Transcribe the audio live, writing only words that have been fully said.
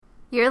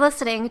You're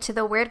listening to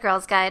the Weird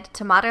Girl's Guide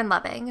to Modern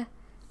Loving.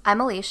 I'm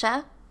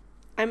Alicia.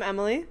 I'm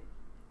Emily.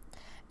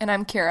 And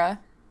I'm Kira.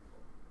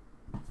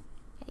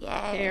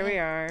 Yay. Here we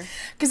are.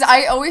 Because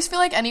I always feel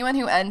like anyone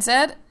who ends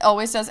it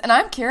always does, and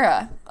I'm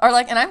Kira. Or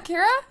like, and I'm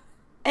Kira?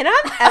 And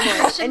I'm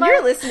Emily. And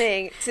you're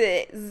listening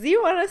to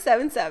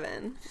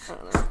Z1077. I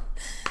don't know.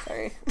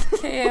 Sorry.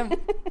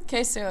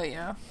 Que soy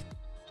yo.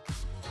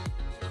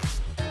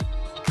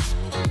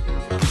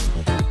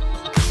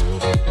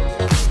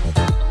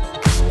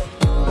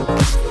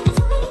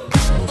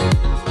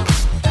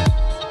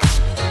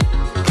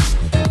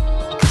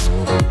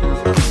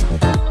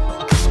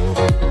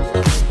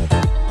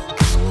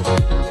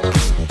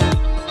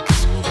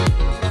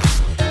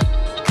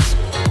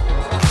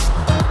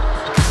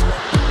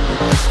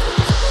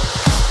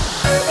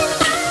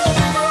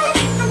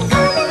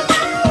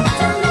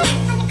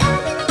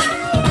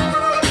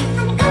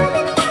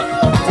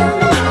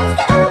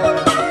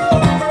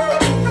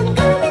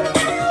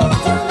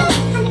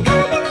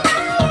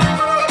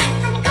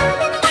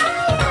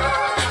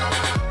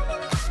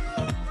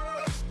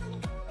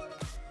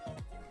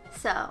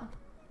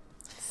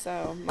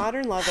 So,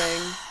 modern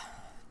loving.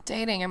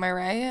 Dating, am I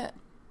right?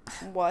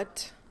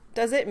 What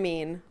does it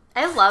mean?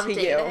 I love to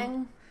dating.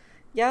 You?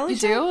 Yeah,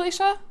 Alicia? You do,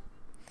 Alicia?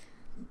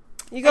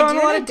 You go on a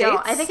lot of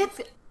dates? I think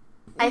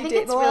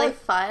it's really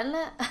fun.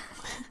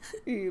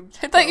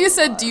 I thought you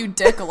said, do you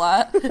dick a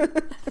lot?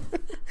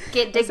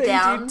 Get dick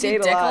down. Do you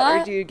date a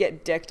lot, or do you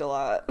get dicked a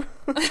lot?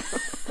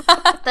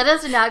 That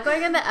is not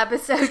going in the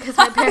episode because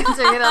my parents are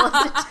going to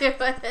listen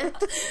to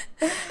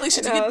it.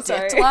 Alicia, do you get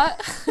dicked a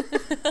lot?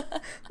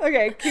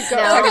 Okay, keep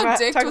going. No.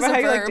 Talk about how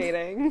you like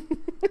dating.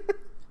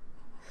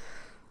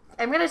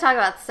 I'm going to talk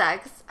about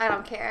sex. I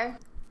don't care.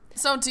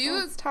 So do you,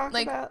 Let's talk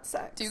about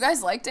sex. Do you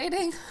guys like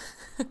dating?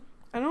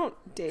 I don't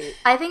date.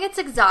 I think it's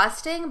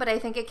exhausting, but I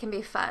think it can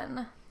be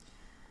fun.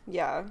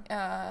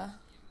 Yeah.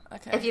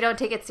 Okay. If you don't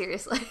take it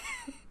seriously.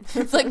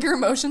 If, like, your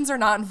emotions are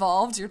not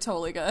involved, you're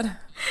totally good.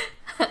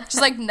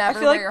 Just, like, never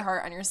wear your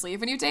heart on your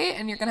sleeve when you date,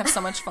 and you're going to have so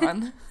much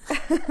fun.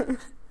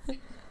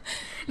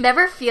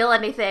 Never feel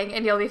anything,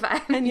 and you'll be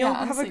fine. And you'll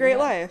have a great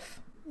life.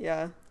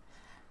 Yeah.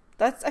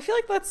 I feel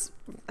like that's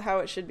how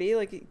it should be.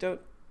 Like, you don't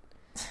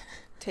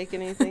take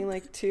anything,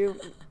 like, too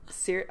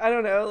serious. I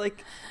don't know,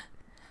 like...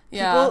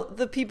 Yeah.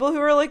 The people who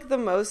are, like, the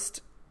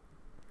most,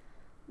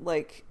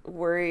 like,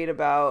 worried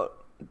about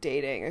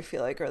dating, I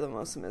feel like, are the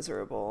most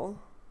miserable.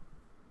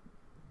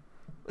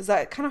 Is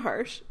that kind of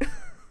harsh?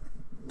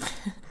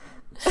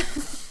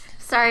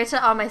 Sorry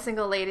to all my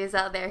single ladies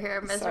out there who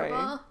are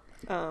miserable.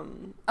 Sorry.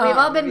 We've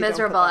all been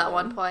miserable at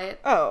one point.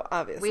 Oh,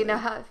 obviously. We know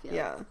how it feels.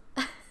 Yeah.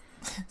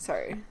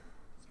 Sorry.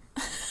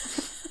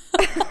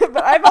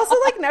 But I've also,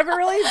 like, never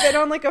really been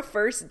on, like, a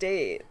first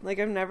date. Like,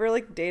 I've never,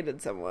 like,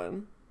 dated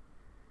someone.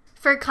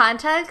 For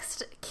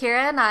context,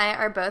 Kira and I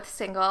are both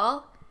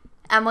single.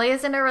 Emily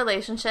is in a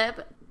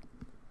relationship.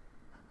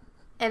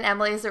 And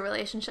Emily is a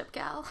relationship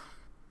gal.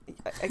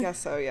 I guess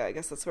so, yeah. I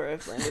guess that's where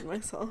I've landed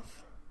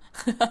myself.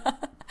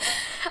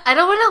 I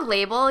don't want to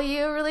label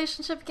you a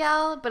relationship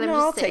gal, but I'm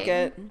just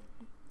saying.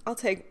 I'll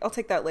take it. I'll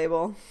take that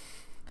label.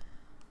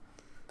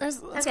 That's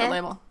a good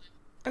label.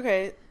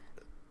 Okay.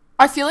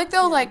 I feel like,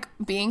 though, like,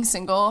 being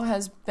single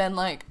has been,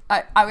 like...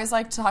 I was,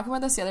 like, talking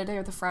about this the other day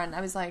with a friend.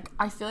 I was like,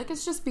 I feel like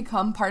it's just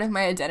become part of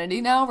my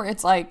identity now, where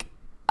it's, like,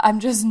 I'm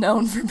just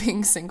known for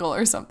being single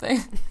or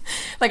something.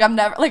 Like, I'm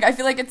never... Like, I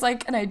feel like it's,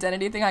 like, an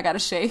identity thing I gotta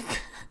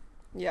shake.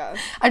 Yeah.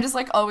 I'm just,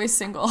 like, always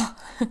single.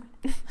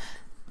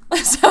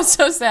 That sounds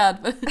so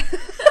sad, but...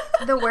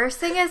 The worst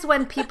thing is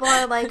when people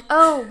are like,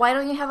 oh, why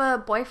don't you have a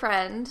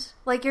boyfriend?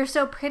 Like, you're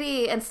so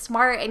pretty and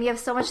smart and you have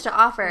so much to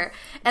offer.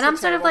 And I'm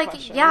sort of like,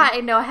 question. Yeah, I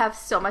know I have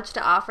so much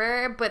to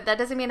offer, but that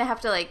doesn't mean I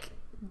have to, like,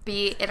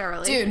 be in a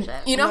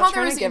relationship. Dude, you know how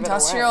there was the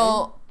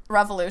Industrial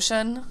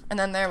Revolution? And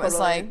then there was,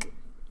 like...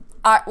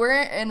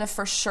 we're in a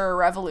for sure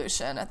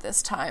revolution at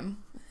this time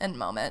and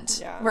moment.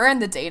 Yeah. We're in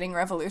the dating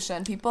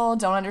revolution. People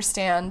don't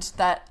understand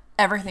that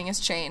everything has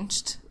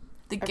changed.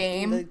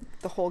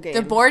 The whole game.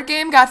 The board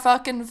game got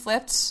fucking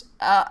flipped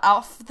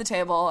off the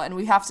table, and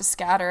we have to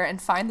scatter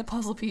and find the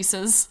puzzle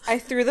pieces. I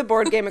threw the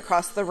board game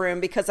across the room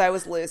because I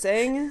was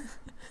losing.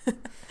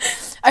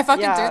 I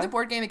fucking threw the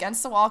board game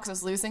against the wall because I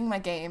was losing my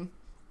game.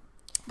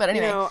 But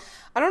anyway. You know,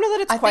 I don't know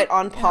that it's quite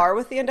on par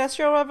with the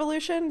Industrial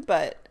Revolution,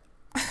 but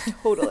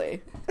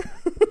totally.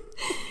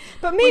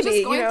 But maybe, we're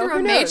just going through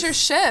a major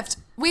shift.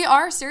 We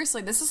are,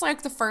 seriously. This is,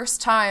 like, the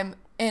first time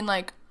in,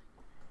 like...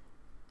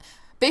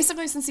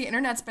 Basically, since the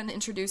internet's been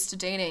introduced to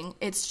dating,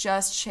 it's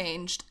just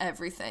changed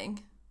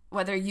everything.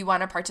 Whether you want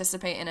to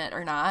participate in it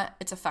or not,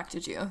 it's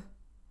affected you.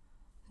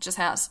 It just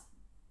has.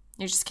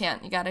 You just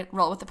can't. You got to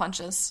roll with the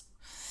punches.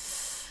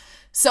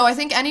 So I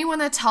think anyone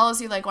that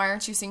tells you, like, why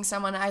aren't you seeing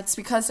someone, it's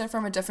because they're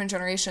from a different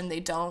generation. They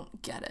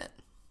don't get it.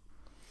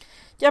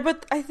 Yeah,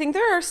 but I think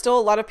there are still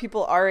a lot of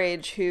people our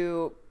age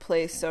who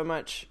place so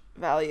much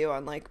value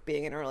on, like,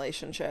 being in a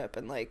relationship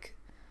and, like,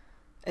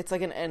 it's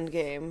like an end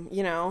game,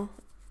 you know?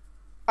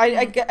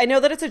 I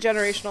know that it's a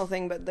generational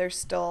thing, but there's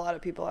still a lot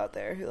of people out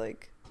there who,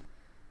 like...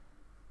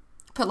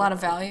 Put a lot of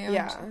value.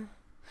 Yeah.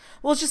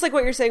 Well, it's just like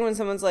what you're saying when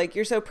someone's like,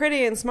 you're so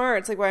pretty and smart.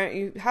 It's like, why don't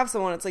you have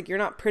someone? It's like, you're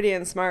not pretty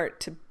and smart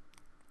to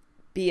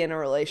be in a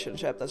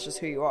relationship. That's just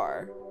who you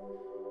are.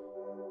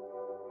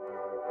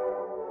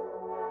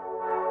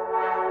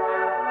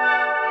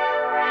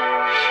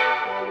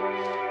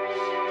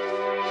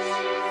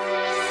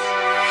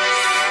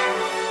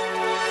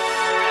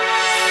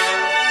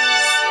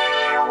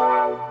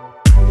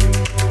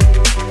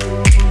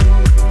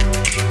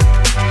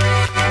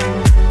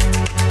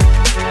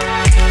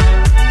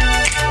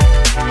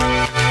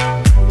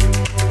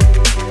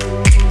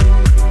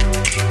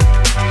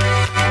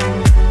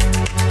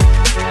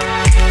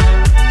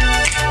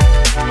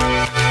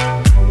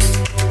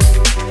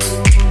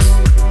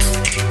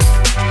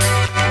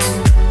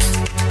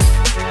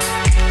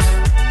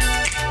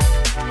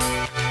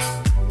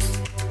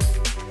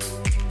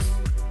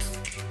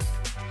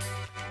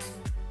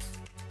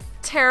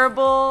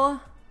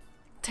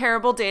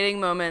 Terrible dating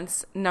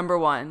moments. Number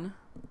 1.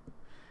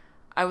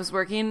 I was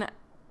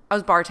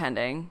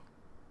bartending,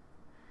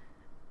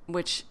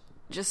 which,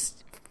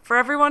 just for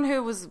everyone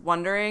who was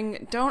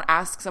wondering, don't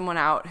ask someone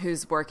out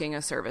who's working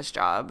a service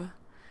job.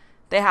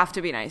 They have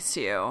to be nice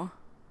to you.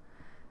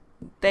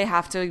 They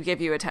have to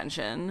give you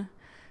attention.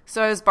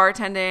 So I was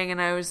bartending,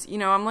 and I was,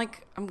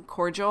 I'm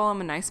cordial.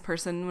 I'm a nice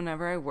person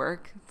whenever I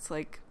work. It's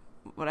like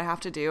what I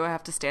have to do. I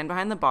have to stand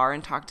behind the bar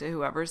and talk to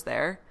whoever's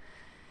there.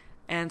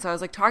 And so I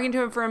was like talking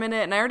to him for a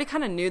minute, and I already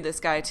kind of knew this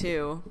guy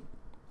too.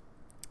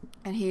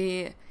 And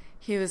he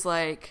was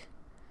like,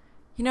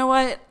 you know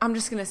what? I'm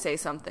just going to say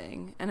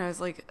something. And I was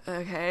like,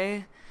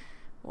 okay,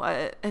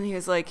 what? And he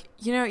was like,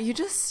 you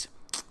just,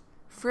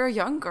 for a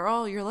young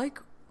girl, you're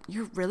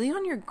really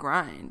on your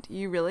grind.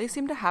 You really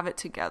seem to have it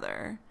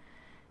together.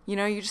 You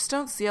just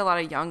don't see a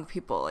lot of young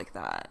people like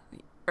that.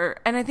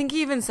 And I think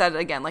he even said,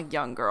 again, like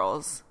young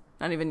girls,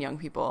 not even young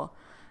people.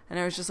 And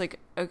I was just like,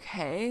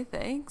 okay,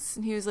 thanks.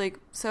 And he was like,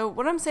 so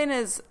what I'm saying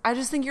is, I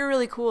just think you're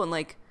really cool. And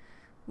like,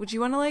 would you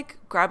want to like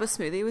grab a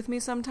smoothie with me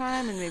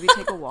sometime and maybe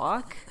take a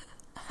walk?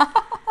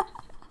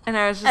 And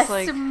I was just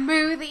like,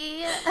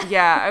 smoothie?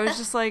 Yeah, I was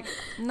just like,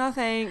 no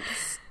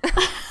thanks.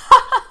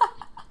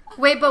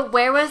 Wait, but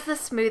where was the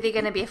smoothie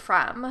going to be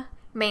from?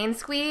 Main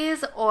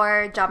Squeeze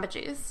or Jamba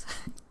Juice?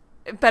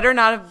 It better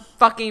not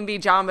fucking be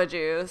Jamba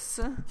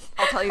Juice.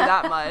 I'll tell you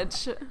that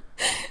much.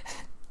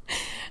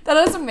 That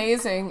is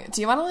amazing.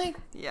 Do you want to,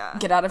 like,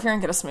 get out of here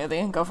and get a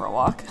smoothie and go for a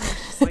walk?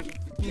 Just like,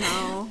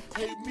 no.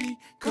 Hate me,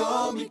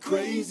 call me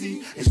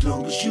crazy, as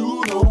long as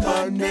you know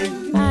my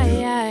name.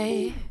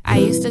 I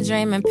used to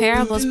dream in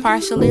parables,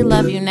 partially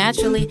love you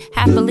naturally,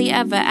 happily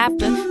ever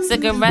after.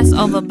 Cigarettes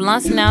over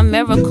blunts, now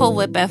miracle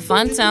whip at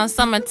Funtown.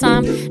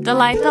 Summertime,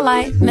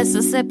 delight,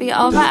 Mississippi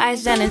over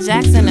ice, Janet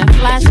Jackson and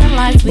flashing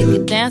lights. We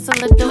could dance a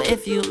little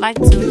if you like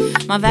to.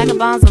 My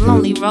vagabonds, a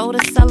lonely road,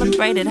 a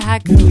celebrated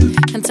haiku.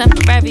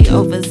 Contemporary,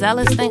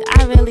 overzealous, think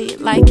I really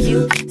like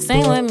you.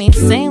 Sing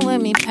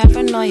with me,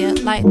 paranoia,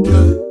 light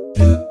blue.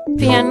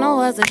 Piano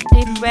was a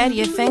deep red,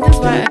 your fingers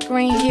were a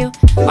green hue.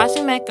 Watch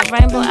me make a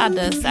rainbow out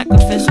of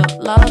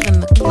sacrificial love in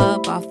the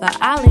club off the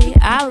alley,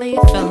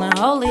 feeling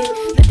holy.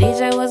 The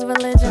DJ was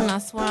religion, I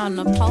swear on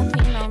the Pope,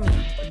 you know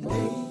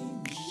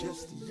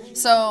me.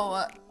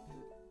 So,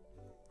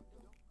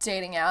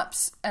 dating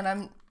apps,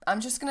 and I'm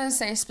just gonna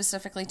say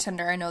specifically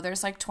Tinder. I know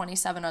there's like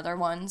 27 other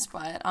ones,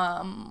 but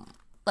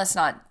let's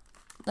not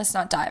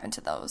dive into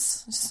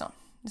those.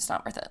 It's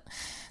not worth it.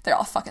 They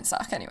all fucking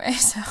suck anyway.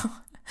 So.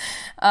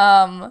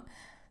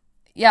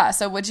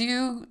 So would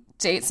you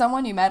date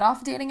someone you met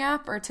off a dating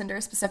app or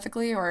Tinder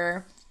specifically,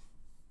 or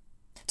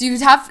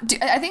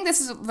I think this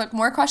is like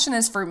more question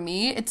is for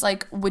me. It's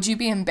like, would you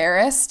be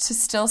embarrassed to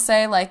still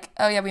say like,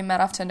 oh yeah, we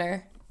met off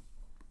Tinder?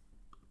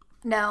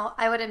 No,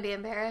 I wouldn't be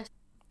embarrassed.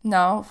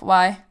 No,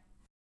 why?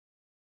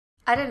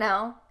 I don't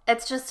know.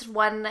 It's just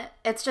one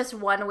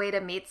way to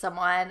meet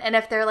someone. And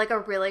if they're like a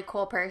really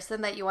cool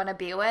person that you want to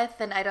be with,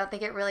 then I don't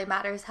think it really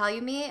matters how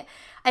you meet.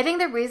 I think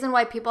the reason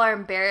why people are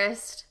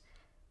embarrassed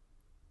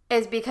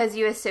is because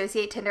you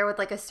associate Tinder with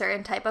like a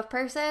certain type of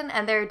person,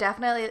 and there's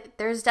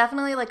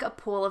definitely like a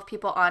pool of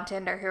people on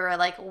Tinder who are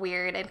like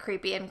weird and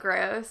creepy and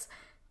gross.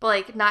 But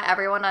like not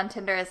everyone on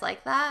Tinder is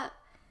like that.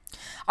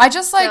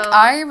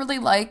 I really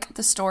like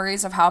the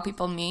stories of how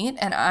people meet,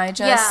 and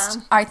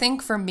I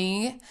think for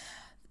me,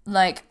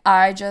 like,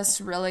 I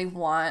just really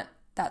want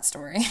that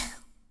story.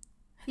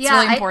 It's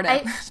really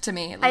important to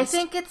me, at least. I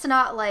think it's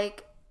not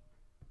like...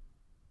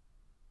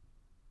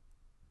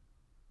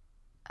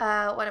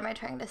 what am I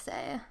trying to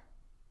say?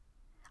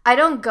 I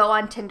don't go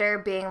on Tinder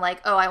being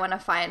like, oh, I want to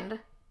find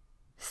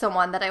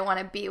someone that I want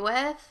to be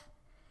with.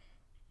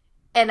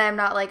 And I'm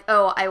not like,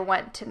 oh, I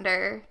want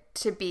Tinder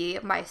to be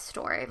my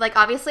story. Like,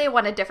 obviously I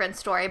want a different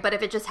story, but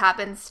if it just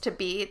happens to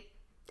be...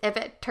 If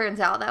it turns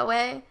out that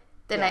way,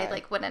 then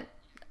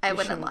I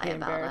wouldn't lie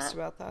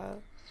about that.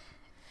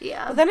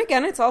 Yeah. But then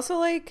again, it's also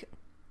like,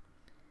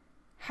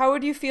 how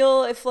would you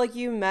feel if like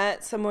you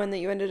met someone that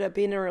you ended up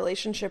being in a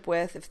relationship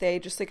with, if they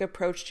just like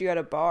approached you at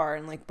a bar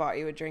and like bought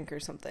you a drink or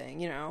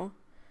something, you know?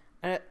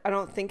 I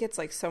don't think it's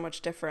like so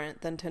much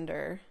different than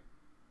Tinder.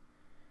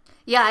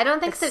 Yeah, I don't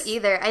think so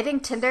either. I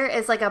think Tinder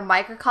is like a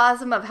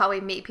microcosm of how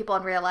we meet people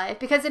in real life.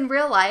 Because in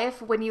real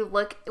life, when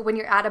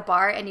you're at a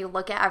bar and you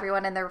look at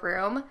everyone in the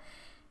room,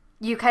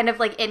 you kind of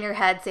like in your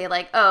head say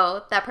like,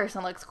 oh, that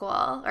person looks cool,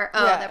 or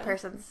oh, that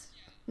person's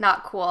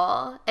not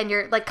cool, and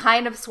you're like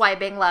kind of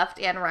swiping left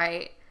and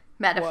right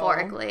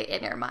metaphorically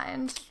in your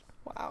mind.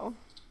 Wow.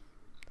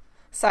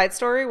 Side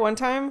story, one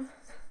time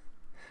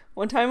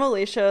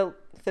Alicia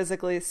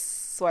physically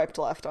swiped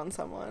left on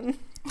someone.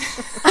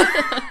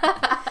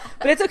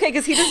 But it's okay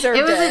because he deserved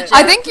it.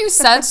 I think you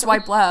said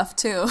swipe left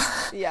too.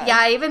 Yeah,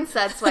 I even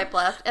said swipe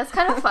left. It's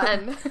kind of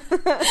fun.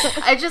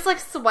 I just like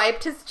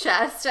swiped his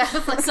chest. I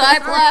was like,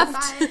 swipe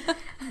left.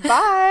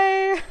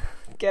 Bye.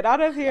 Get out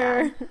of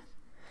here. Yeah.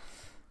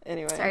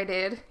 Anyway. Sorry,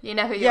 dude. You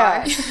know who you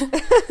are. I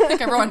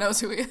think everyone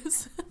knows who he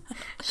is.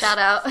 Shout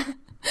out.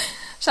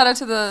 Shout out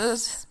to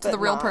the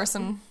real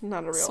person.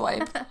 Not a real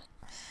swipe. One.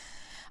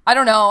 I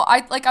don't know.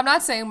 I'm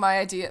not saying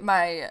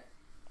my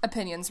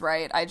opinion's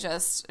right. I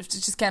just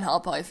can't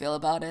help how I feel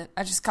about it.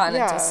 I just kind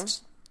of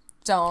just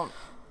don't.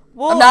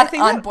 Well, I'm not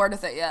on board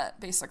with it yet,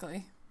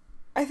 basically.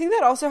 I think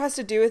that also has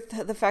to do with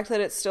the fact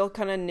that it's still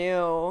kind of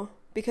new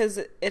because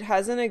it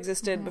hasn't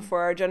existed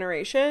before our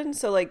generation.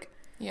 So like,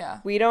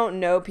 we don't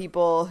know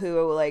people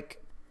who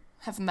like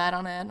have met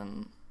on it,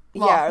 and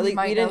or like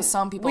we know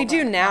some people. We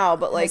do now,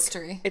 but like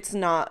history. It's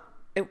not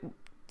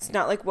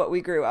like what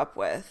we grew up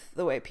with.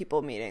 The way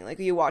people meeting, like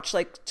you watch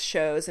like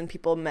shows and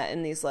people met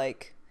in these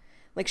like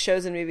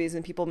shows and movies,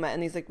 and people met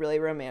in these like really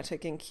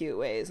romantic and cute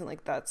ways, and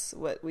like that's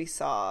what we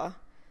saw,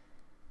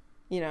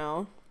 you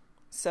know.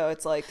 So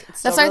it's like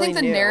that's why I think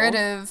the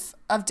narrative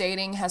of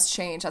dating has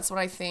changed. That's what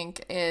I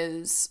think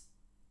is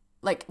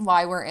like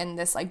why we're in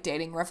this like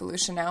dating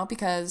revolution now,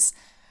 because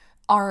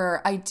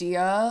our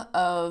idea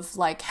of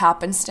like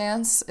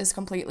happenstance is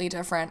completely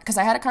different. Because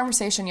I had a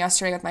conversation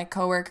yesterday with my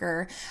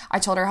coworker. I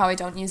told her how I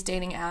don't use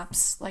dating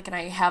apps, like, and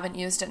I haven't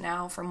used it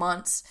now for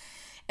months.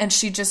 And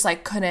she just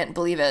like couldn't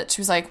believe it. She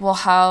was like, well,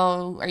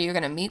 how are you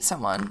going to meet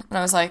someone? And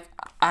I was like,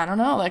 I don't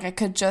know. Like I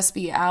could just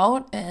be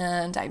out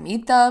and I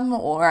meet them,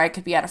 or I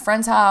could be at a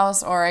friend's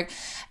house,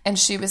 and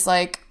she was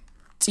like,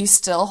 do you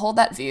still hold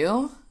that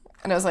view?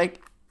 And I was like,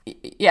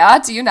 yeah,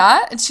 do you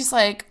not? And she's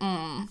like,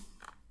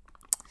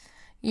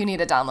 you need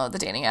to download the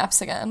dating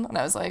apps again. And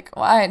I was like,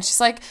 why? And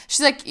she's like,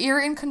 you're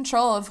in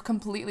control of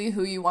completely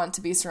who you want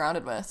to be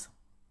surrounded with.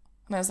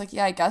 And I was like,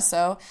 yeah, I guess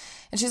so.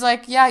 And she's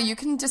like, yeah, you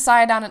can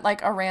decide on it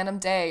like a random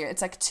day.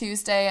 It's like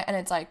Tuesday and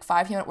it's like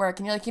 5 p.m. at work.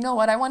 And you're like, you know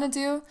what I want to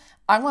do?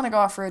 I want to go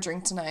out for a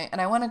drink tonight. And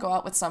I want to go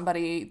out with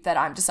somebody that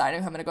I'm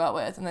deciding who I'm going to go out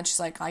with. And then she's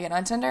like, I get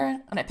on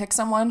Tinder and I pick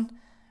someone.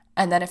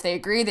 And then if they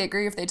agree, they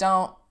agree. If they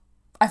don't,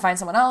 I find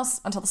someone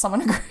else until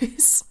someone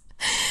agrees.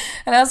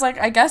 And I was like,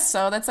 I guess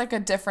so. That's like a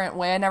different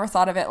way. I never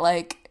thought of it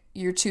like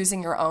you're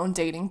choosing your own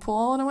dating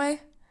pool in a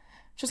way,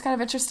 which is kind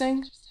of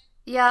interesting.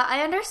 Yeah,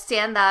 I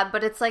understand that,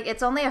 but it's like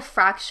it's only a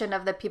fraction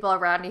of the people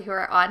around you who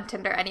are on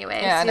Tinder anyway.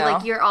 Yeah, so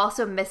like you're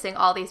also missing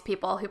all these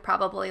people who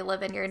probably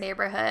live in your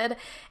neighborhood,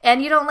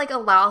 and you don't like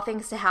allow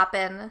things to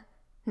happen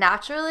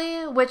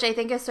naturally, which I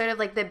think is sort of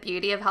like the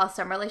beauty of how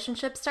some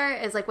relationships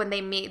start, is like when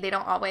they meet, they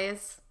don't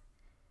always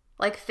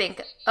like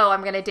think, oh,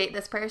 I'm going to date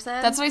this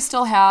person. That's what I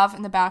still have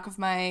in the back of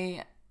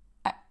my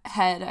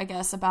head, I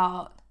guess,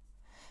 about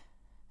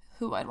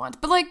who I'd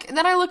want. But like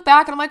then I look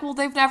back and I'm like, well,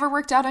 they've never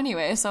worked out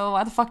anyway, so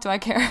why the fuck do I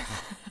care?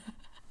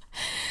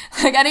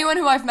 Like anyone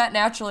who I've met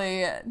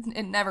naturally,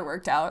 it never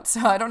worked out,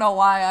 so I don't know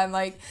why I'm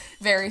like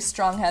very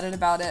strong-headed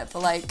about it,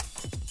 but like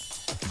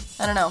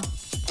I don't know.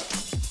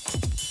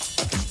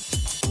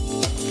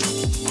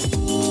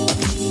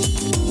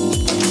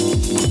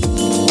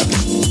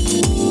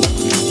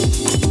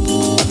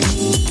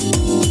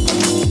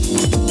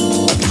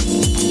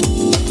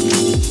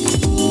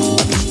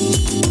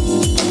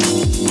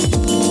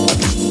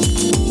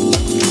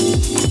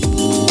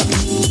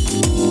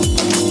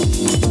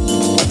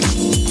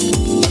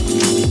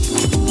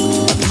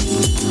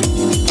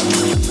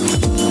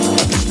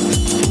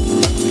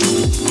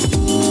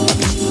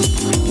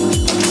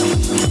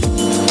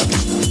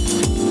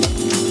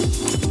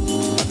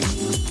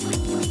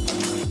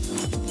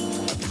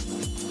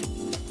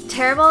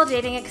 Terrible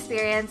dating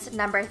experience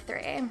number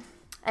 3.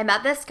 I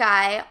met this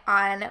guy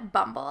on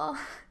Bumble,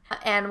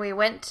 and we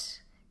went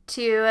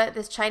to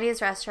this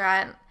Chinese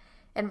restaurant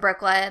in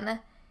Brooklyn,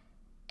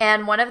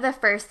 and one of the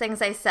first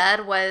things I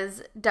said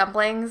was,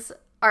 dumplings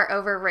are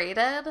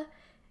overrated,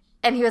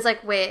 and he was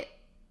like, wait,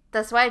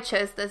 that's why I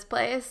chose this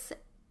place?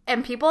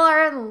 And people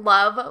are in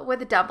love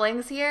with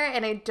dumplings here,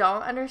 and I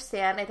don't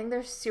understand. I think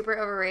they're super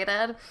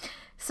overrated.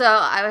 So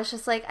I was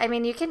just like, I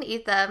mean, you can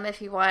eat them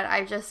if you want,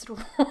 I just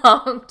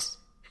won't.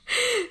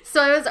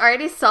 So I was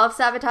already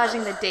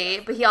self-sabotaging the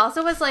date, but he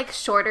also was like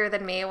shorter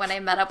than me when I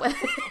met up with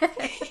him.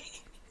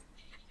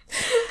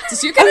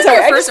 Did you get into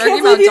your first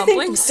argument about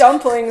dumplings?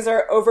 Dumplings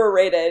are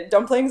overrated.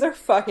 Dumplings are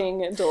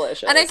fucking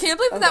delicious. And I can't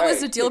believe that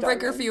was a deal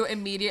breaker for you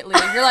immediately.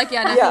 You're like,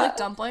 yeah, no, I like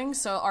dumplings,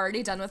 so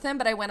already done with him,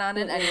 but I went on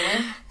it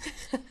anyway.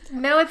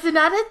 No, it's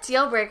not a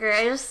deal breaker.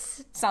 I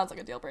just... Sounds like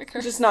a deal breaker.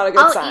 Just not a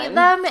good sign. I'll eat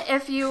them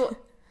if you...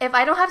 if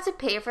I don't have to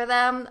pay for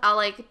them, I'll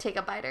like take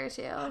a bite or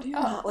two.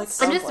 Not like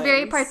I'm just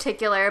very dumplings?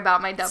 particular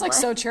about my It's dumplings. like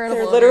so charitable.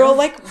 They're of literal you.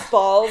 like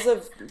balls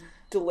of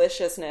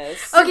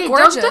deliciousness. Okay,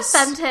 gorgeous. don't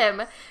defend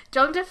him.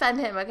 Don't defend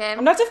him, okay?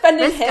 I'm not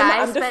defending This him.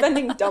 guy I'm spent-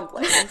 defending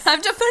dumplings.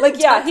 I'm defending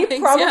Like, yeah, he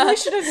dumplings, probably yeah.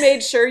 should have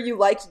made sure you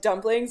liked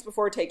dumplings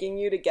before taking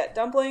you to get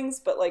dumplings,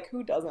 but, like,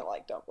 who doesn't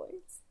like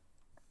dumplings?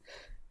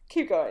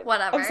 Keep going.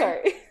 Whatever. I'm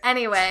sorry.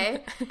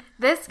 Anyway,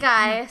 this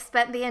guy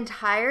spent the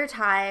entire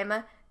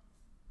time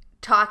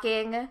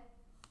talking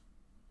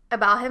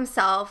about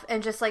himself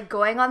and just like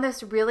going on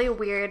this really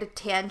weird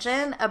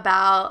tangent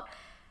about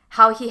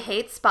how he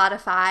hates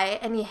Spotify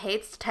and he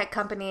hates tech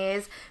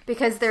companies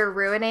because they're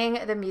ruining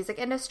the music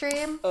industry.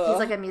 He's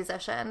like a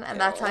musician and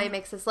that's how he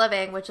makes his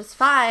living, which is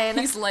fine.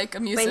 He's like a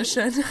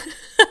musician.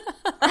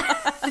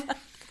 I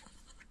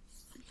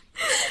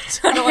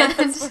don't know why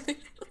that's funny.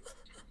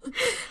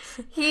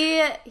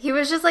 He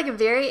was just like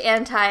very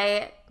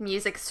anti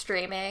music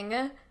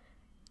streaming,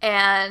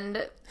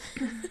 and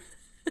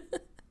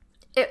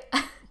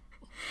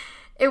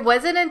it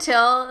wasn't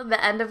until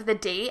the end of the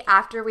date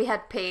after we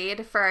had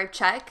paid for our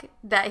check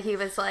that he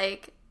was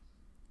like,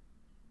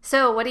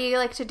 "So what do you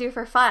like to do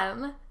for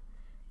fun?"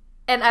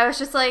 And I was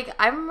just like,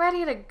 "I'm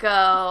ready to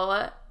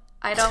go.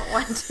 I don't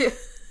want to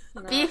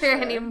be here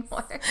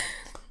anymore."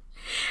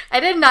 I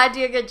did not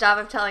do a good job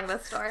of telling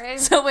this story.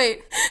 So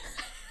wait,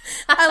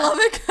 I love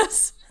it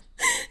because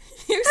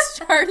you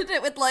started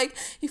it with like,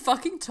 he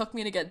fucking took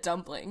me to get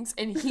dumplings,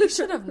 and he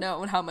should have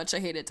known how much I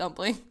hated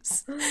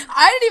dumplings.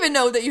 I didn't even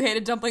know that you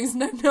hated dumplings,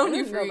 and I've known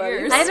you for know that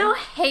years. I don't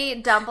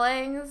hate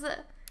dumplings.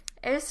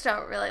 I just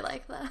don't really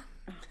like them.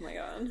 Oh my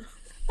god.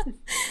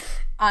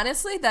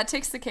 Honestly, that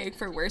takes the cake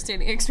for worst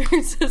dating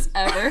experiences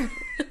ever.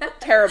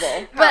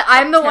 Terrible. But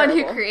I'm the one who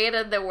Terrible.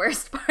 created the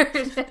worst part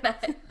in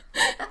it.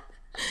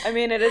 I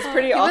mean, it is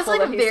pretty He was, awful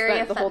like, that he very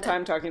spent the whole offended.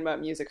 time talking about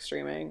music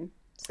streaming.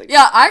 It's like,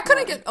 Yeah, I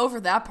couldn't get over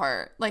that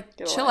part. Like,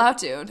 Get chill away. out,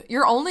 dude.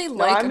 You're only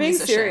like I'm a being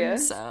musician,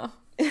 serious. so.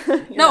 You're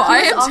No, not-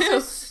 I He am was too.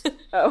 also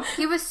Oh.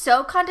 He was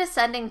so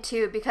condescending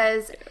too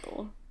because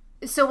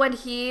so when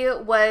he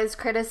was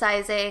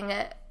criticizing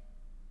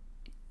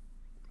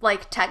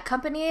like tech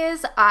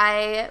companies,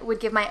 I would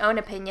give my own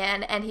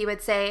opinion and he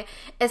would say,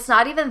 "It's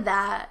not even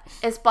that,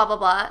 it's blah blah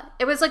blah."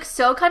 It was like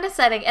so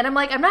condescending, and I'm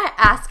like, I'm not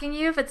asking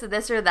you if it's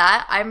this or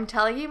that, I'm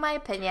telling you my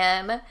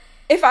opinion.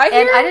 If I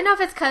hear... And I didn't know if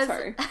it's because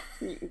Sorry.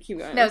 You keep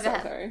going. No, I'm go so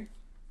ahead. sorry.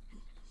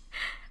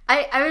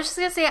 I was just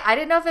gonna say, I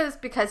didn't know if it was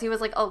because he was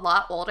like a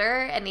lot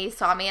older and he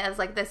saw me as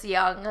like this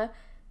young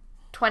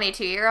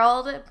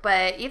 22-year-old,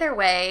 but either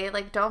way,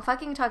 like, don't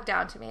fucking talk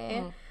down to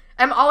me.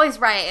 I'm always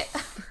right.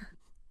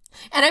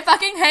 And I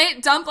fucking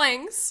hate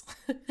dumplings.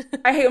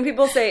 I hate when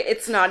people say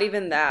it's not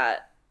even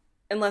that,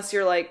 unless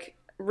you're like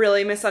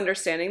really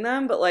misunderstanding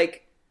them. But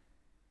like,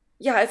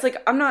 yeah, it's like,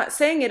 I'm not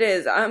saying it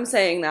is. I'm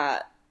saying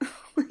that.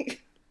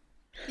 Like,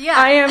 Yeah.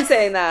 I am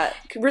saying that.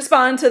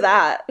 Respond to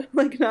that.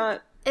 Like,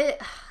 not.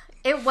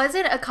 It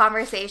wasn't a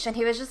conversation.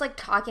 He was just like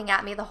talking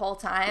at me the whole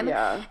time.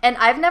 Yeah. And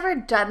I've never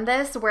done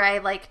this where I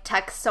like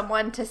text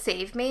someone to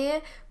save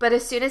me. But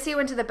as soon as he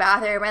went to the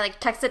bathroom, I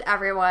like texted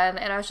everyone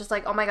and I was just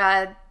like, oh my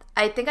God,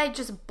 I think I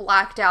just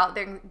blacked out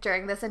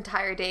during this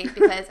entire date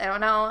because I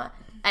don't know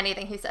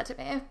anything he said to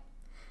me.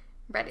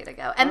 Ready to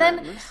go. And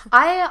then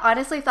I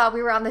honestly thought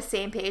we were on the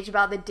same page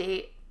about the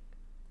date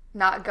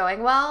not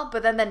going well,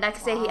 but then the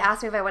next day he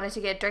asked me if I wanted to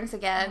get drinks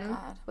again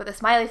with a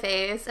smiley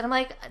face, and I'm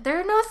like,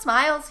 there are no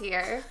smiles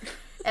here,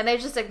 and I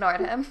just ignored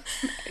him.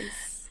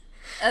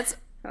 That's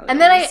And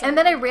then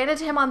I ran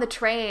into him on the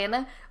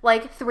train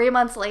like 3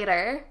 months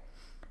later,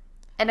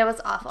 and it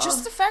was awful.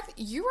 just the fact that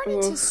you run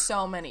into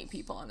so many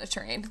people on the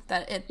train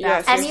that it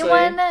Yeah, baffles me.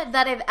 anyone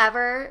that I've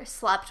ever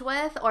slept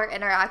with or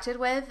interacted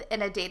with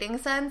in a dating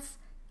sense,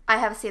 I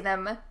have seen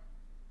them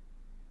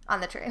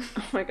on the train.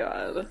 Oh my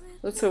god.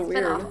 That's so It's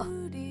been weird. awful.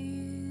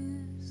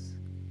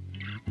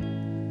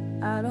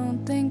 I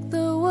don't think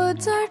the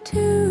woods are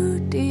too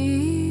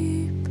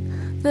deep.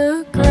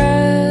 The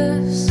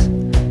grass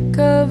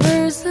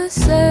covers the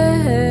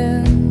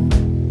sand.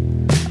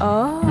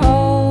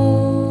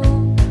 Oh,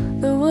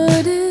 the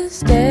wood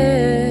is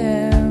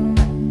damp.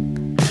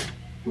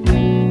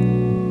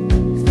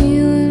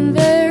 Feeling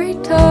very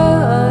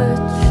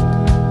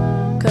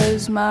touched,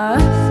 'cause my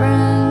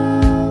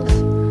friends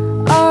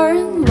are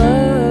in love.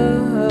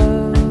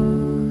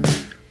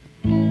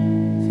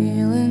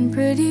 Feeling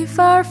pretty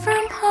far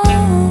from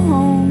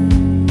home,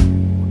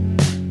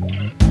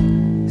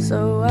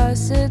 so I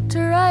sit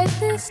to write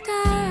this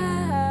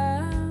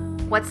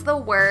down. What's the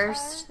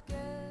worst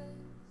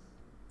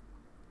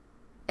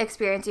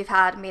experience you've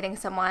had meeting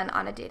someone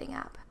on a dating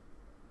app?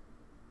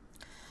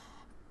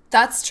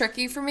 That's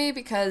tricky for me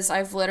because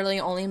I've literally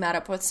only met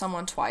up with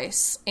someone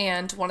twice,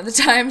 and one of the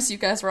times you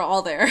guys were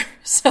all there.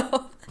 So,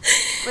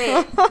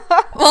 Wait.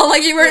 well,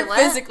 like you weren't Wait, what?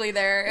 physically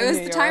there. It was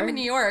New the time York? in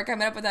New York I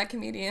met up with that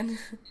comedian.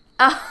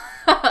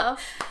 Oh,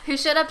 who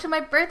showed up to my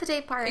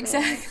birthday party?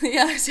 Exactly.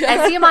 Yeah. I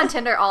see him on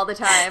Tinder all the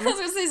time. I was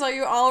gonna say, so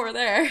you all were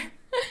there.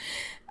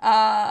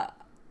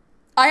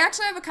 I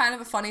actually have a kind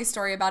of a funny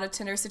story about a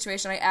Tinder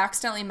situation. I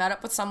accidentally met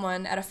up with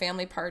someone at a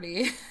family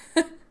party.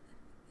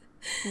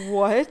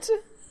 What?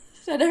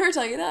 Did I never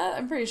tell you that?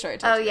 I'm pretty sure I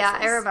told you. Oh, yeah,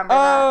 this. I remember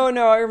that. Oh,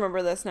 no, I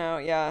remember this now.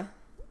 Yeah.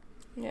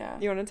 Yeah.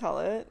 You want to tell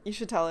it? You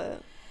should tell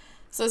it.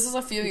 So this is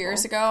a few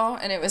years ago,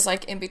 and it was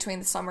like in between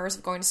the summers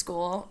of going to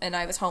school, and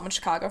I was home in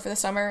Chicago for the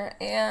summer,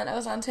 and I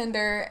was on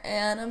Tinder,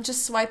 and I'm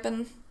just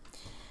swiping,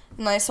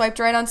 and I swiped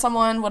right on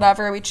someone,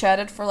 whatever. We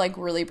chatted for like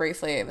really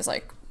briefly. It was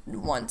like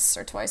once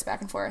or twice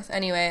back and forth.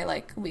 Anyway,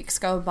 like weeks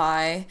go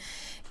by,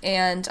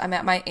 and I'm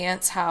at my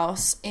aunt's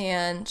house,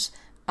 and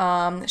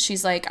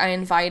she's like, I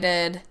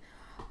invited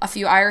a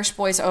few Irish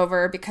boys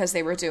over because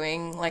they were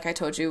doing, like I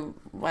told you,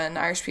 when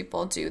Irish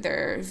people do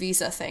their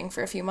visa thing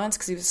for a few months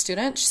because he was a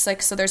student. She's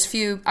like, so there's a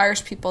few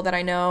Irish people that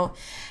I know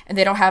and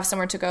they don't have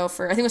somewhere to go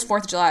for, I think it was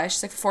 4th of July.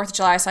 She's like, 4th of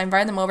July. So I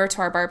invited them over to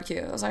our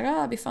barbecue. I was like, oh,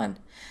 that'd be fun.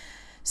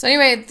 So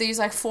anyway, these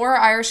like 4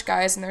 Irish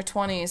guys in their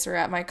 20s were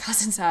at my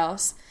cousin's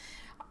house.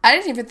 I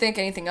didn't even think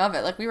anything of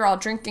it. Like, we were all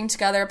drinking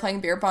together,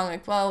 playing beer pong,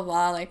 like, blah, blah,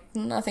 blah. Like,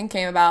 nothing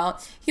came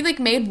about. He, like,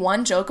 made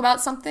one joke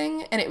about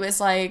something, and it was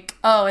like,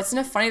 oh, isn't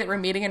it funny that we're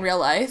meeting in real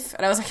life?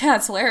 And I was like, yeah,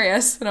 it's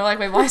hilarious. And I'm like,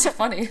 wait, why is it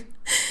funny?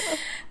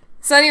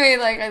 So anyway,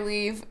 like, I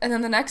leave, and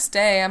then the next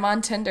day, I'm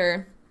on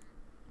Tinder,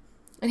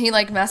 and he,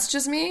 like,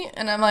 messages me,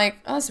 and I'm like,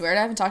 oh, that's weird.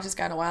 I haven't talked to this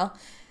guy in a while.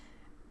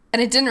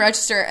 And it didn't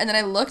register, and then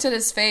I looked at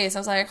his face. I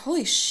was like,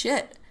 holy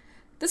shit.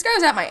 This guy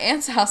was at my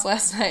aunt's house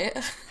last night.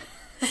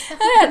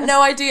 I had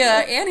no idea,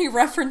 and he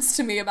referenced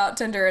to me about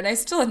Tinder, and I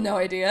still had no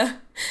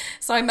idea.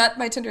 So I met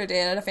my Tinder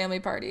date at a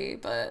family party,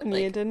 but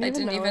like, I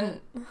didn't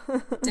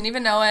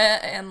even know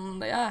it,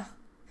 and yeah.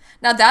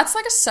 Now that's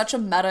like such a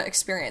meta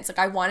experience. Like,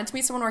 I wanted to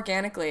meet someone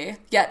organically,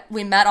 yet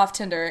we met off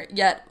Tinder,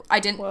 yet I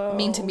didn't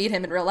mean to meet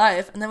him in real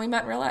life, and then we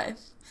met in real life.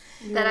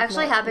 That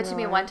actually happened to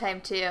me one time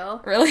too.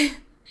 Really?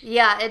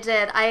 Yeah, it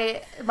did.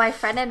 My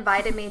friend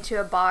invited me to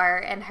a bar,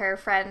 and her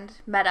friend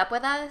met up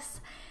with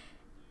us,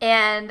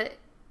 and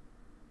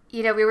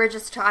you know, we were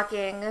just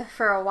talking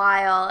for a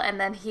while, and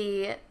then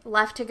he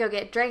left to go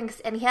get drinks,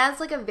 and he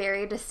has, like, a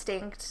very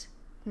distinct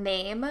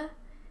name.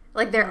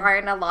 Like, there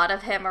aren't a lot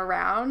of him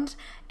around,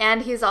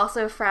 and he's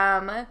also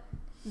from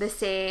the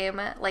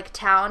same, like,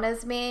 town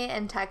as me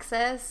in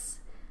Texas.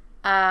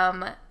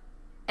 And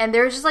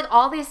there was just, like,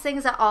 all these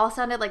things that all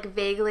sounded, like,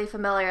 vaguely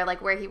familiar,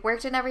 like, where he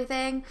worked and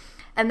everything.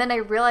 And then I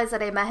realized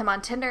that I met him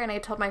on Tinder, and I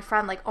told my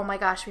friend, like, oh my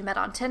gosh, we met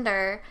on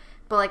Tinder.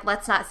 But, like,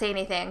 let's not say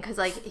anything because,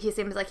 like, he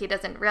seems like he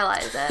doesn't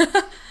realize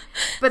it.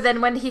 But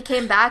then when he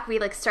came back, we,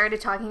 like,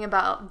 started talking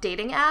about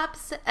dating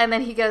apps. And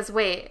then he goes,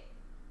 wait,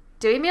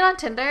 do we meet on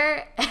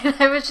Tinder? And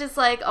I was just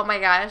like, oh, my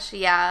gosh,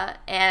 yeah.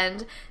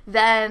 And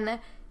then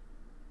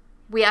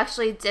we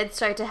actually did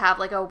start to have,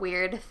 like, a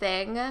weird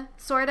thing,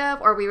 sort of.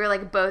 Or we were,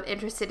 like, both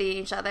interested in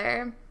each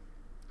other.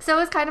 So it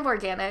was kind of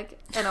organic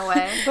in a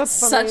way.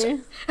 That's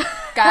funny.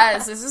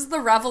 Guys, this is the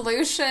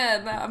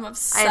revolution. I'm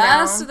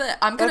obsessed with it.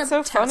 I'm going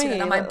to tattoo it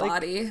on my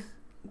body. Like,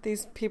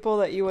 these people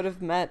that you would have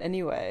met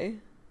anyway.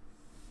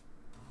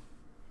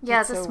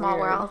 Yeah, it's a small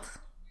world.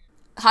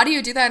 How do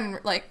you do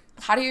that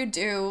how do you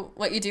do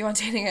what you do on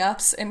dating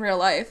apps in real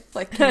life?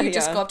 Like, can you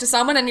just go up to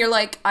someone and you're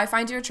like, I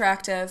find you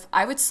attractive.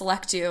 I would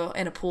select you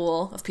in a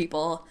pool of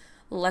people.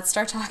 Let's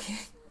start talking.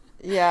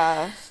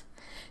 Yeah.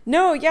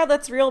 No, yeah,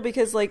 that's real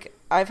because, like,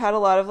 I've had a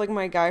lot of, like,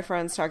 my guy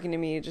friends talking to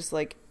me just,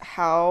 like,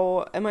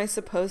 how am I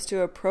supposed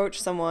to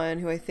approach someone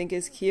who I think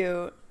is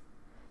cute?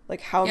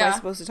 Like, how am I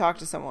supposed to talk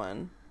to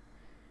someone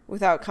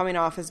without coming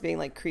off as being,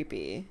 like,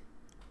 creepy?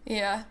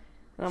 Yeah.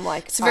 And I'm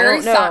like, it's I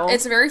don't know.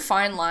 It's a very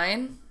fine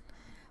line,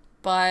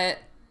 but,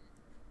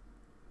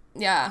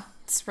 yeah,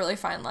 it's a really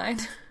fine line.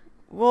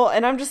 Well,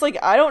 and I'm just like,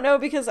 I don't know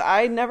because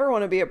I never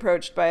want to be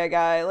approached by a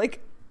guy.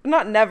 Like,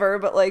 not never,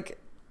 but, like,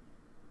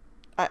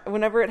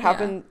 whenever it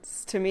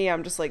happens to me,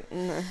 I'm just like,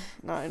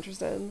 not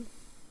interested.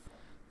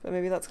 But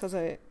maybe that's because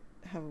I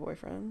have a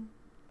boyfriend.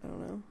 I don't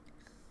know.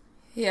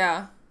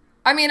 Yeah.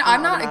 I mean,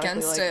 I'm not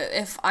against it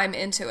if I'm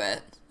into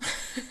it.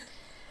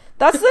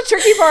 That's the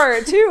tricky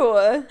part,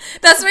 too.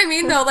 That's what I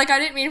mean, though. Like, I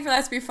didn't mean for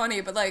that to be funny,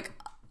 but, like,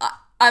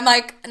 I'm,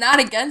 like, not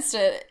against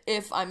it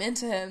if I'm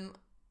into him.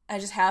 I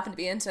just happen to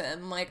be into him.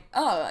 I'm like,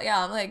 oh,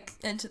 yeah, I'm, like,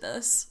 into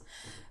this.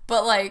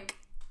 But, like,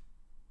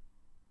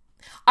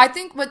 I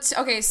think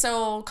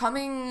so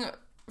coming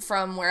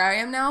from where I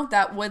am now,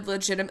 that would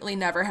legitimately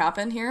never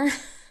happen here.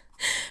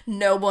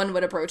 No one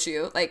would approach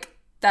you. Like,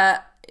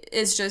 that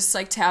is just,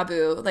 like,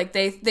 taboo. Like,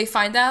 they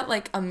find that,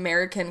 like,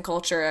 American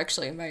culture,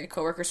 actually, my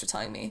coworkers were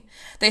telling me.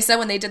 They said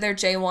when they did their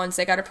J1s,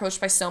 they got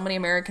approached by so many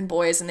American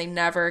boys, and they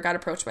never got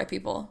approached by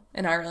people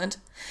in Ireland.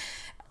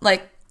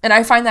 Like, and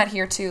I find that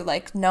here, too.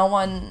 Like, no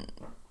one...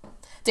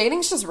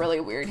 Dating's just really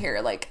weird here.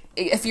 Like,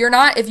 if you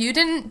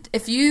didn't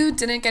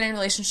get in a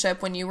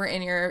relationship when you were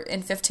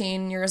in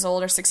 15 years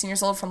old or 16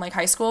 years old from, like,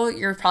 high school,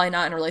 you're probably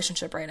not in a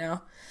relationship right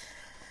now.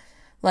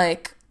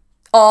 Like,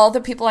 all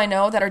the people I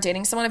know that are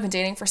dating someone have been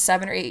dating for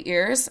 7 or 8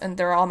 years, and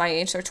they're all my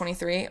age, they're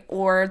 23,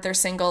 or they're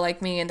single like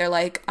me, and they're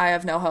like, I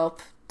have no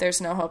hope. There's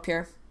no hope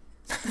here.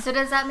 So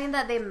does that mean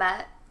that they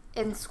met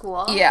in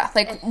school. Yeah,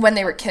 like when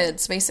they were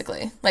kids,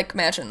 basically. Like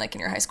imagine like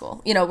in your high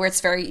school, you know, where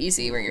it's very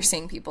easy, where you're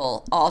seeing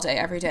people all day,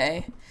 every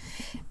day.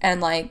 And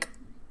like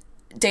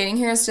dating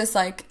here is just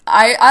like,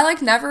 I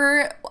like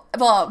never,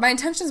 well, my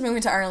intentions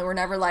moving to Ireland were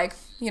never like,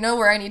 you know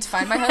where I need to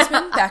find my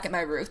husband? Back at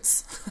my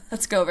roots.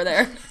 Let's go over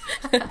there.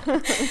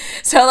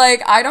 So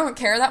like, I don't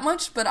care that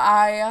much, but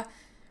I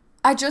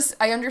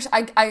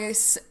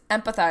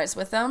empathize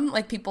with them,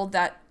 like people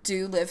that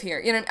do live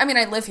here. You know, I mean,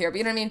 I live here, but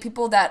you know what I mean?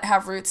 People that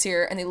have roots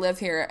here and they live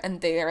here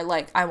and they are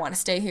like, I want to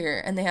stay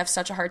here, and they have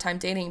such a hard time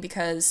dating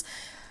because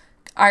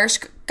Irish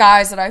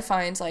guys that I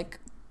find like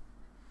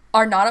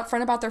are not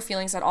upfront about their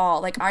feelings at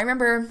all. Like I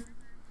remember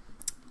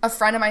a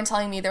friend of mine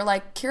telling me, they're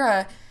like,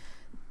 Kira,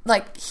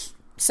 like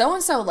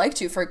so-and-so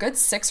liked you for a good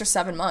 6 or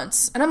 7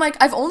 months. And I'm like,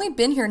 I've only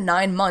been here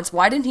 9 months.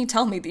 Why didn't he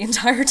tell me the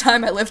entire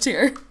time I lived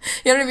here?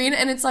 You know what I mean?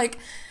 And it's like,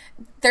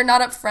 they're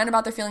not upfront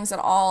about their feelings at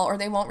all, or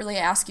they won't really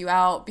ask you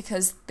out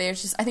because they're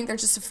just, I think they're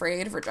just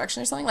afraid of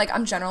rejection or something. Like,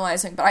 I'm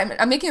generalizing, but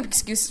I'm making up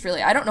excuses,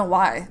 really. I don't know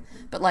why,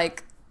 but,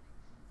 like,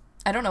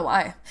 I don't know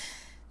why.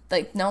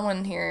 Like,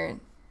 everyone here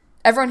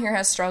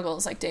has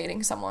struggles, like,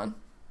 dating someone.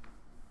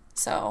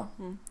 So,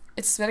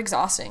 it's a bit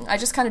exhausting. I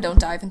just kind of don't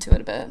dive into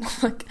it a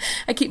bit. Like,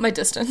 I keep my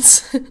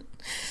distance.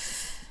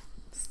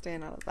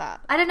 Staying out of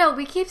that. I don't know.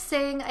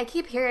 I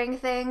keep hearing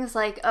things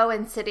like, oh,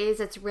 in cities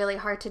it's really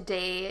hard to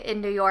date. In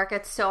New York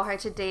it's so hard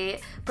to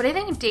date. But I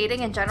think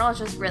dating in general is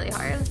just really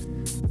hard.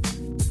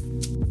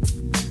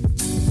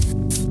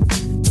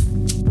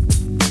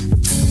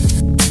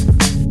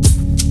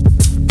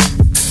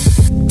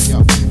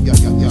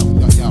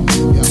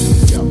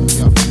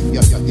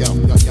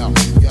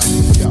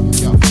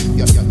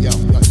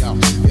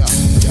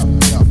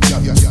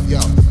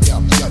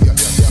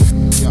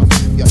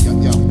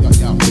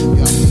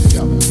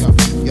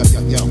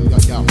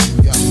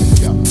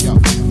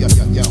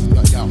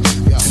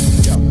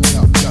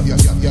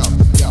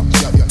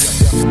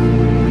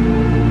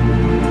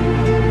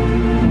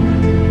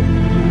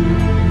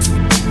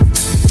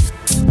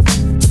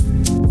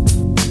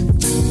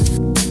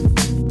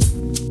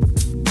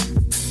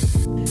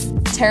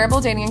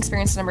 Terrible dating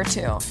experience number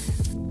 2.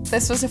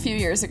 This was a few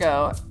years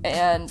ago,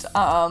 and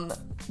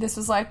this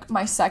was like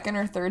my second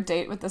or third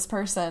date with this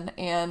person,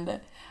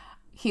 and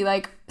he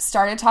like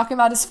started talking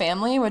about his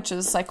family, which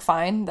is like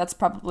fine. That's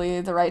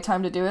probably the right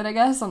time to do it, I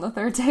guess, on the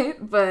third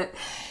date. But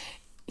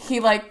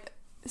he like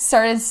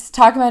started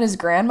talking about his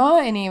grandma,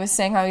 and he was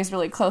saying how he's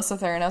really close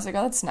with her, and I was like,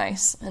 oh, that's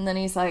nice. And then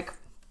he's like,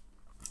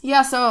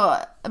 yeah,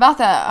 so about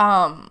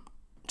that,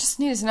 just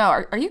needed to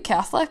know, are you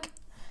Catholic?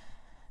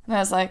 And I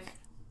was like,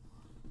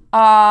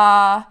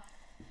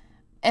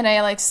 and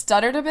I like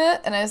stuttered a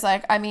bit, and I was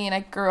like, I mean, I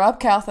grew up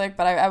Catholic,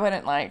 but I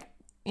wouldn't like,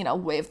 you know,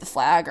 wave the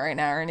flag right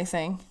now or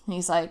anything. And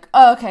he's like,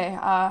 oh, okay,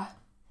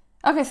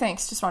 okay,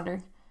 thanks, just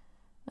wondered.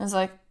 I was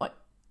like, what,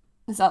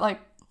 is that like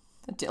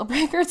a deal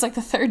breaker? It's like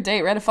the third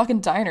date, we're at a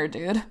fucking diner,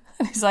 dude.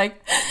 And he's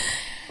like,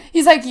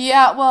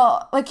 yeah,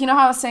 well, like, you know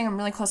how I was saying I'm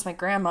really close to my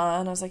grandma?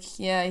 And I was like,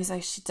 yeah. He's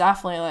like, she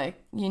definitely,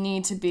 like, you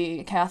need to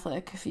be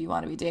Catholic if you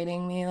want to be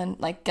dating me and,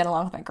 like, get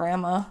along with my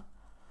grandma.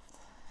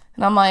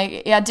 And I'm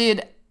like, yeah,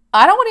 dude,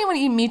 I don't want anyone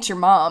to meet your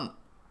mom.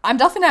 I'm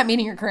definitely not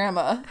meeting your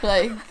grandma.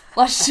 Like,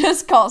 let's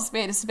just call a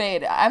spade a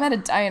spade. I'm at a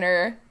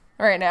diner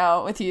right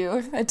now with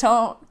you. I'm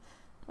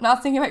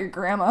not thinking about your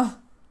grandma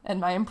and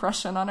my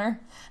impression on her.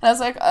 And I was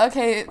like,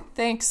 okay,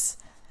 thanks.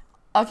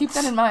 I'll keep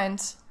that in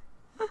mind.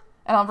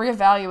 And I'll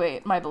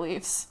reevaluate my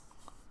beliefs.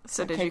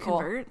 So did you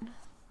convert?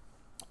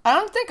 I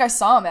don't think I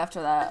saw him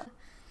after that.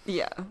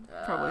 Yeah,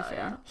 probably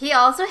fair. He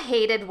also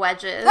hated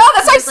wedges. No,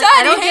 that's what I said. Like,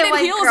 I don't he hated get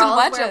why heels and girls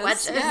wedges. wear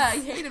wedges. Yeah,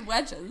 he hated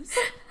wedges.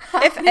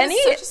 If any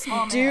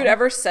dude man.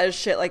 ever says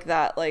shit like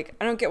that, like,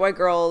 I don't get why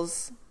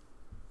girls...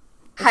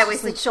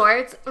 High-waisted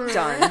shorts.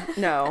 Done.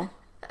 No.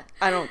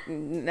 I don't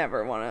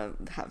never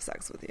want to have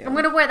sex with you. I'm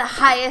going to wear the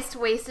highest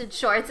waisted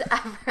shorts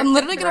ever. I'm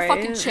literally going Right?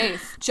 to fucking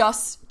chafe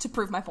just to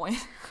prove my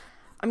point.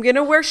 I'm going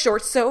to wear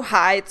shorts so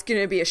high, it's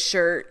going to be a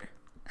shirt.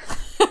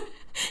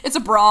 It's a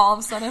bra all of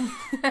a sudden.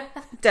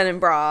 Denim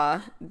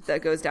bra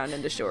that goes down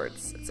into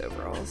shorts. It's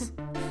overalls.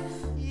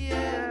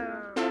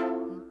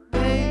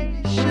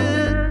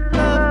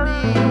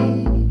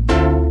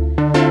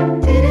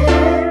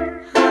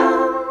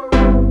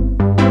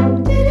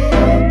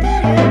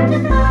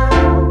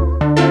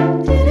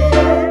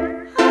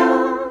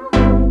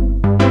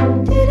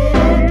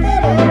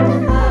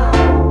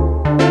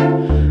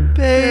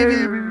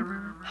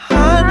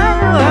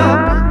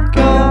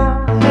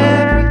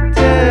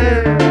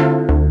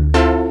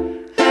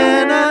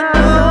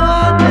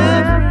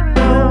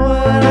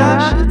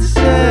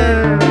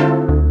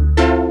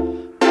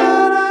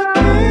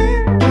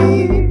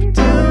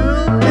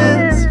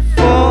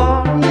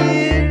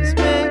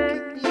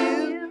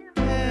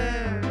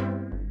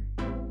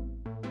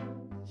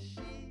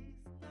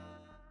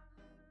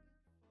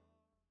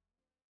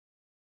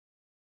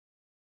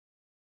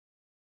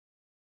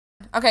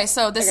 Okay,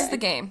 so this is the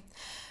game.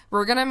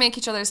 We're going to make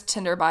each other's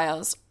Tinder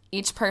bios.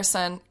 Each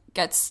person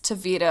gets to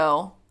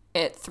veto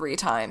it 3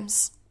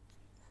 times.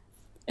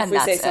 If we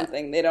say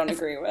something they don't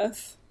agree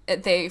with.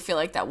 they feel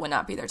like that would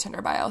not be their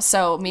Tinder bio.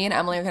 So me and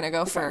Emily are going to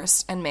go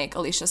first and make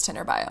Alicia's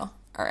Tinder bio.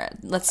 All right,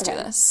 let's do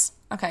this.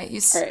 Okay.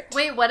 All right.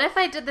 Wait, what if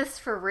I did this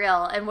for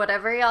real and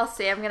whatever y'all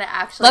say, I'm gonna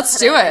actually let's put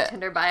do in my it.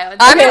 Tinder bio.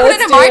 I'm gonna put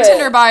it in my do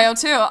Tinder it. bio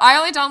too.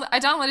 I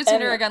downloaded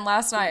Tinder again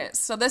last night.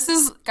 So this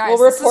is, guys,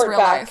 We'll this is report real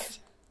back. life.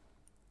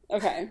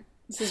 Okay,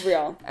 this is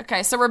real.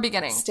 Okay, so we're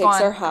beginning. Go Stakes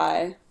on. are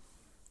high.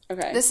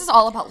 Okay. This is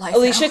all about life.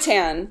 Alicia now.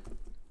 Tan.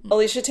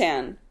 Alicia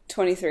Tan,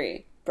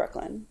 23,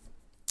 Brooklyn.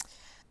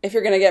 If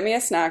you're gonna get me a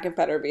snack, it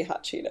better be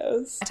hot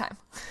Cheetos. Time.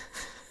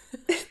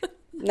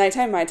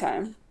 Nighttime, my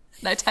time.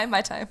 Nighttime,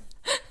 my time.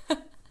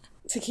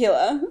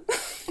 Tequila.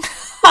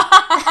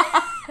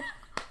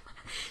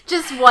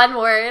 Just one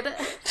word.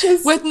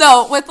 Just With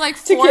like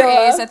 4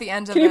 tequila. A's at the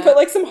end of Can it. you put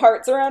like some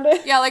hearts around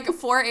it? Yeah, like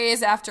 4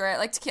 A's after it,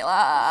 like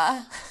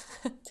tequila.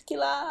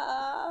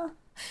 Tequila.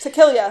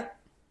 Tequila.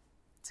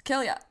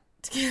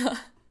 Tequila.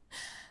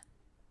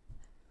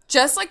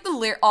 Just like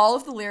all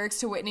of the lyrics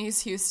to Whitney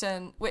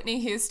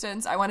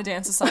Houston's "I Want to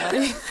Dance with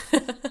Somebody."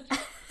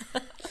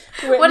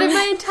 What if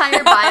my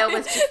entire bio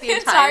was just the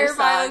entire song?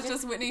 bio is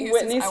just Whitney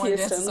Houston's Whitney's "I Want to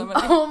Dance with Houston.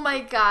 Somebody." Oh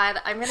my god,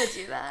 I'm gonna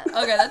do that.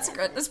 Okay, that's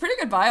good. That's a pretty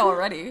good bio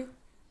already.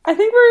 I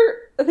think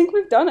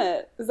we've done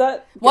it. Is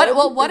that What good?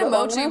 what Is that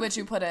long emoji enough? would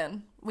you put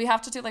in? We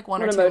have to do like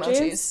one What or two emojis?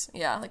 emojis.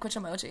 Yeah, like which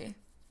emoji?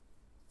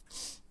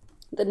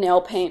 The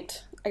nail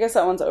paint. I guess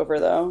that one's over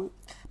though.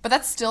 But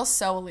that's still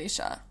so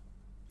Alicia.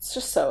 It's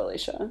just so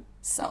Alicia.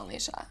 So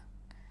Alicia.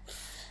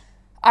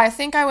 I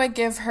think I would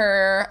give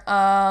her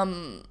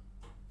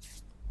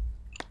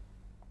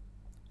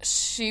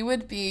she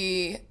would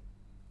be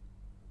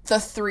the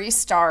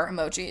 3-star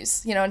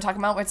emojis. You know what I'm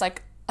talking about? Where it's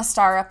like a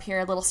star up here,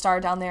 a little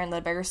star down there, and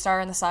the bigger star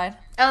on the side.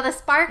 Oh, the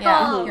sparkle.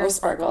 Yeah. You're a Oh,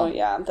 sparkle.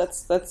 Yeah,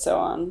 that's so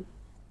on.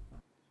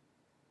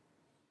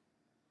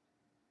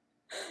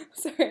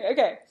 Sorry.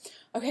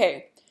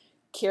 Okay.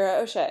 Kira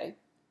O'Shea,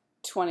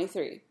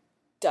 23,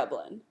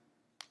 Dublin.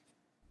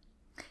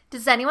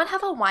 Does anyone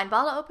have a wine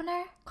bottle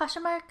opener?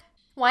 Question mark.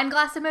 Wine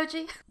glass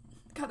emoji.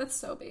 God, that's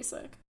so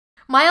basic.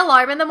 My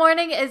alarm in the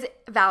morning is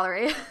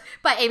Valerie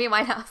by Amy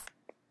Winehouse.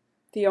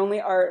 The only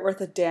art worth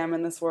a damn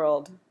in this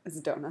world is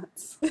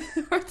donuts.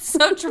 It's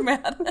so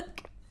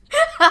dramatic.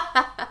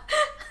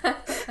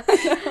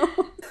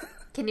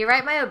 Can you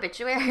write my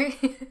obituary?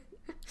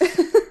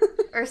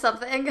 Or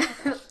something?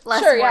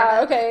 Less Sure, yeah,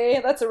 morbid.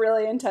 okay. That's a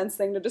really intense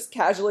thing to just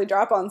casually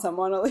drop on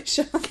someone,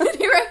 Alicia.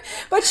 You're right.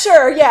 But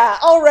sure, yeah,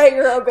 I'll write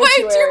your obituary.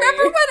 Wait, do you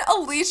remember when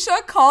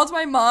Alicia called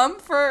my mom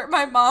for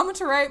my mom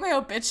to write my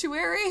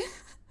obituary?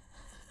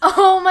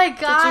 Oh my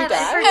god, die?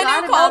 I And forgot you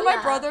about called my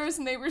that. brothers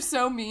and they were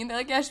so mean. They're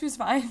like, yeah, she was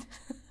fine.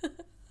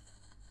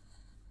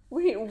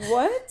 Wait,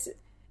 what?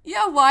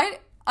 Yeah, why?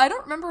 I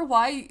don't remember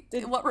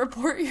what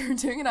report you were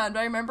doing it on, but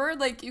I remember,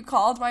 like, you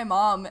called my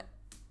mom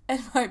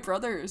and my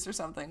brothers or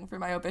something for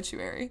my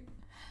obituary.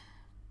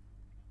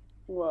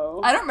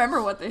 Whoa. I don't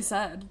remember what they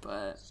said,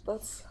 but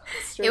That's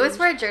It was strange.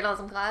 for a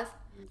journalism class.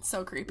 it's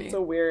so creepy. It's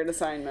a weird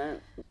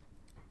assignment.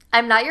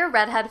 I'm not your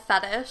redhead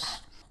fetish.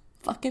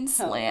 Fucking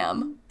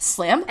slam.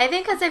 Slam? I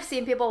think because I've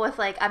seen people with,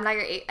 like, I'm not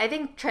your... I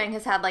think Trang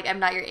has had, like, I'm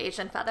not your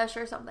Asian fetish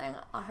or something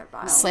on her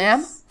bio.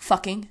 Slam?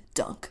 Fucking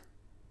dunk.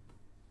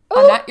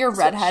 I'm not your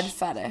redhead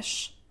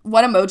fetish.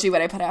 What emoji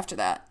would I put after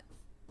that?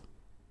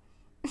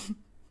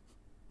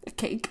 A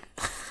cake.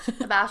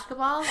 The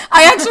basketball?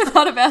 I actually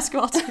thought of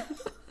basketball too.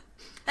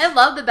 I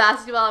love the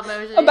basketball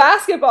emoji. A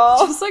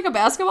basketball. Just like a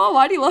basketball?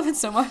 Why do you love it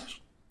so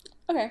much?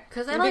 Okay.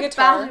 Because I Maybe like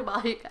guitar.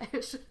 basketball, you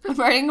guys. I'm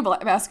writing a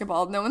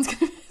basketball. No one's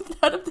gonna.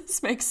 None of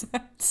this makes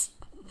sense.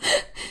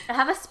 I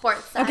have a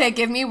sports side. Okay,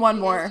 give me one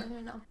more.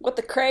 What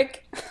the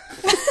crake?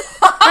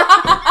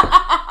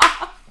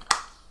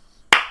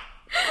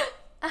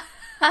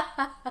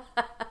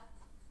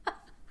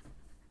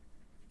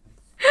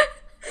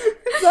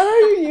 Is that how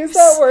you use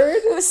that word?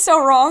 It was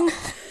so wrong.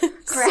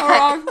 Crack. So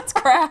wrong. It's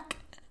crack.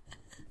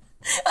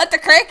 At the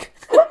crick.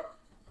 I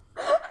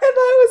thought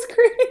it was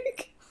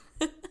Craig.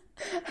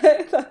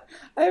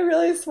 I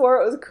really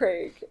swore it was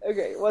Craig.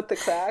 Okay, what the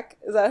crack?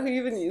 Is that how you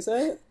even use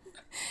it?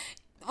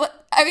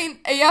 What? I mean,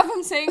 yeah, if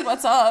I'm saying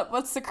what's up,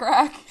 what's the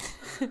crack?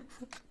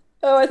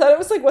 Oh, I thought it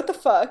was like, what the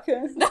fuck?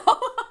 No.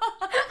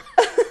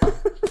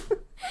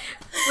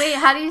 Wait,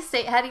 how do you use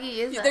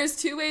it? There's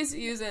 2 ways to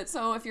use it.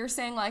 So if you're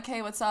saying like,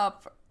 hey, what's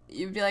up?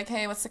 You'd be like,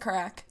 hey, what's the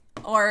crack?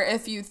 Or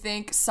if you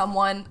think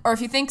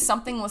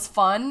something was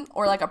fun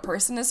or like a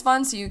person is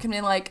fun, so you can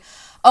be like,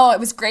 oh, it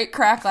was great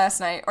crack last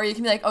night. Or you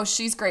can be like, oh,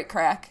 she's great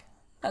crack.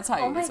 That's how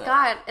you Oh my use it.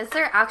 god, is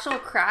there actual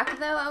crack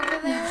though over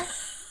there?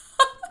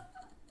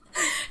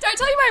 Did I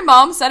tell you my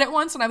mom said it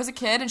once when I was a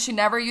kid and she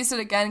never used it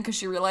again because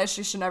she realized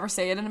she should never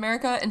say it in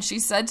America? And she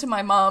said to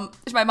my mom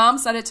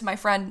said it to my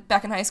friend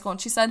back in high school and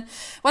she said,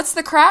 what's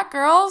the crack,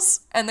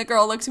 girls? And the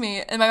girl looked at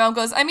me and my mom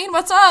goes, I mean,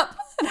 what's up?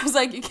 And I was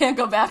like, you can't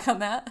go back on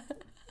that.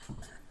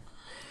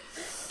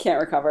 Can't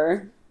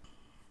recover.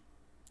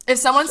 If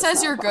someone just says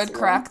not you're good possible.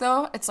 crack,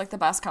 though, it's like the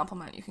best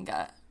compliment you can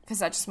get. Because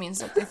that just means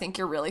that they think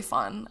you're really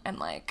fun and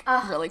like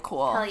really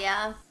cool. Hell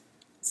yeah.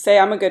 Say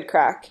I'm a good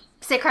crack.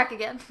 Say crack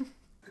again.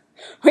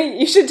 Wait,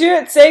 you should do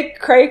it. Say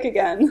Crake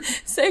again.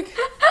 Sick.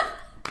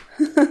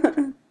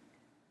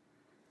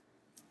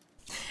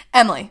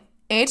 Emily,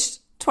 aged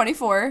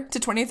 24 to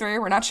 23,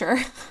 we're not sure.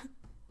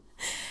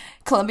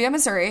 Columbia,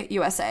 Missouri,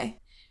 USA.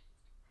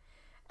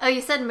 Oh,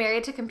 you said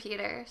married to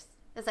computers.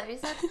 Is that what you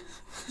said?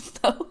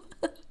 No.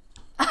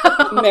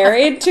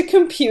 Married to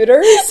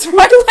computers?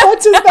 What the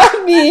fuck does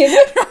that mean?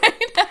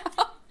 Right now.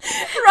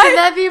 Right. Can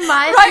that be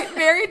mine? Right,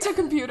 married to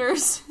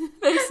computers.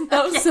 Makes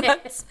no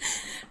sense.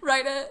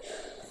 Write it.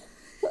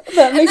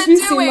 That makes me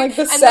seem like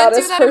the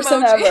saddest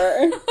person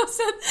ever.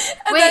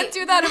 Then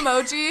do that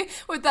emoji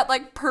with that,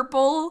 like,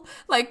 purple,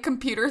 like,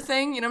 computer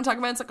thing. You know what I'm talking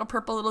about? It's like a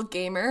purple little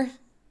gamer.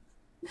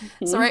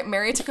 Mm-hmm. So, right,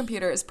 married to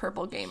computers,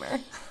 purple gamer.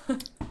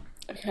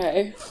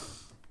 Okay.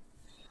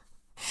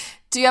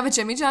 Do you have a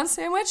Jimmy John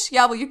sandwich?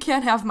 Yeah, well, you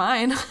can't have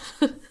mine.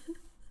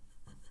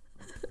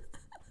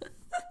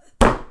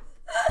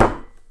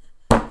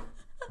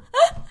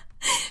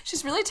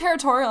 She's really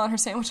territorial on her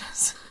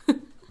sandwiches.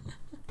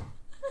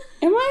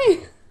 Am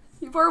I?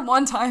 You were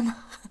one time.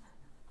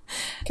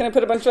 Can I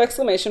put a bunch of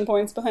exclamation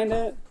points behind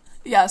it?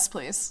 Yes,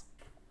 please.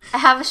 I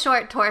have a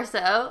short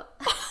torso.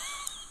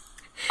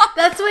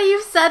 That's what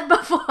you've said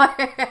before.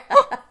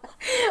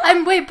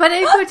 Put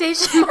it in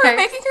quotation marks. We're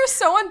making her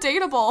so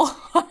undateable.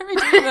 Why are we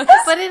doing this?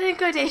 Put it in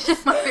quotation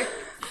marks.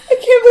 I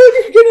can't believe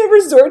you're going to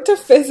resort to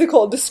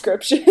physical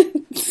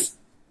descriptions.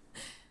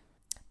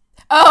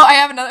 Oh, I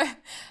have another.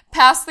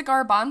 Pass the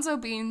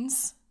garbanzo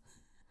beans.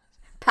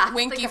 Pass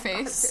Winky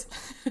face.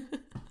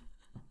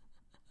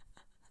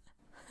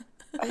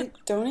 I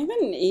don't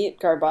even eat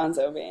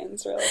garbanzo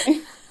beans,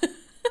 really.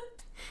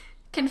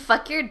 Can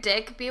fuck your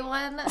dick be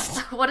one?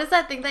 What is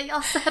that thing that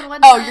y'all said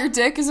one Oh, time? your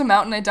dick is a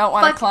mountain I don't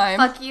want to climb.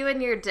 Fuck you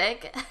and your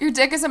dick. Your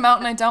dick is a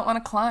mountain I don't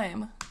want to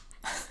climb.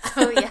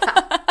 Oh,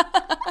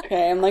 yeah.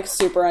 Okay, I'm like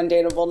super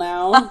undateable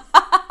now.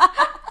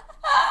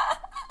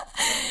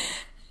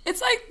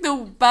 It's like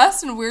the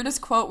best and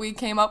weirdest quote we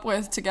came up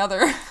with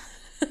together.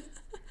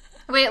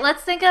 Wait,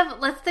 let's think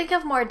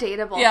of more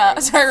dateable. Yeah,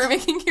 things. sorry, we're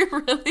making you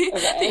really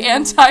Okay. the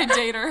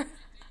anti-dater.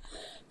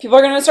 People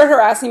are going to start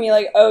harassing me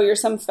like, oh, you're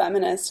some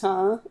feminist,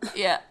 huh?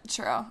 Yeah,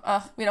 true.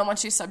 We don't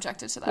want you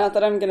subjected to that. Not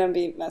that I'm going to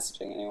be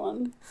messaging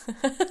anyone.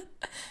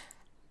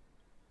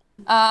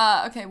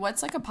 Okay,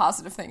 what's like a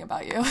positive thing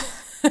about you?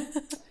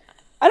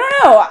 I don't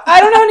know.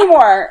 I don't know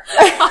anymore.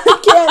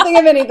 I can't think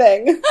of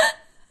anything.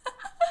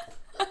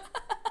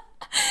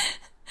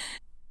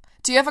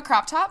 Do you have a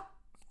crop top?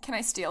 Can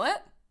I steal it?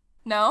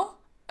 No?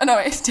 Oh, no,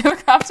 wait. Do you have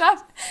a crop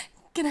top?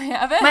 Can I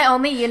have it? My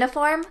only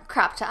uniform,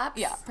 crop tops.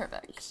 Yeah,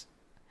 perfect.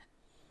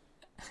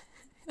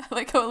 I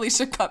like how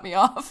Alicia cut me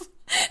off.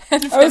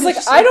 I was like,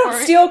 I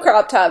don't steal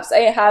crop tops. I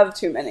have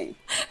too many.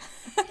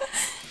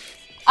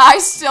 I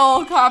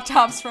stole crop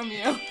tops from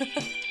you.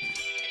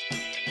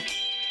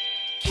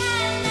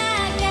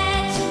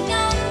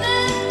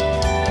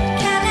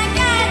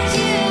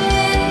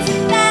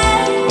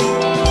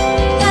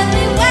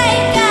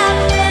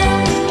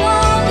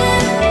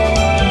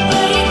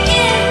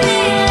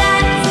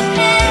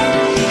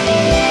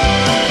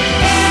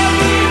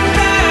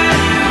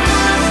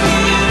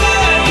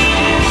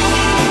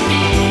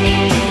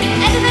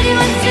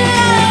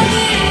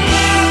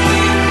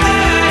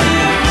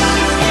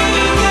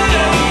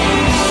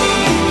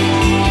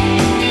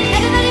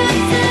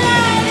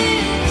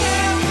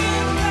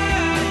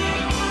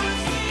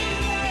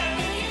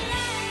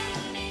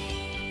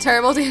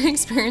 Terrible dating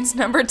experience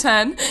number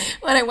 10,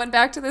 when I went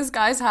back to this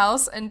guy's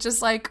house and just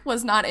like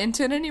was not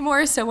into it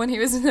anymore. So when he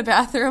was in the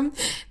bathroom,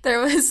 there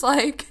was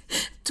like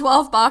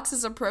 12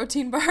 boxes of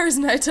protein bars,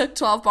 and I took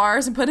 12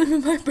 bars and put them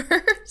in my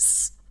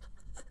purse.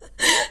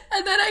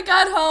 And then I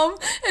got home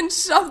and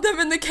shoved them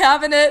in the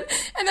cabinet.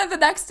 And then the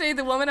next day,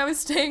 the woman I was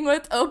staying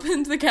with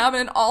opened the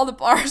cabinet and all the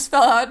bars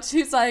fell out.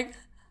 She's like,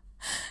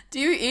 "Do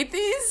you eat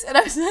these?" And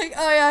I was like,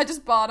 "Oh yeah, I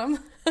just bought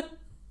them."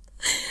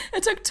 I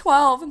took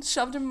 12 and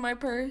shoved them in my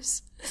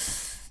purse.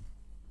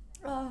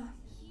 Oh.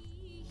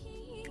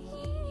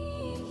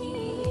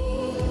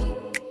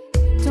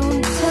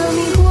 Don't tell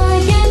me who I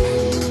am.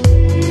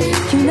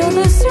 You know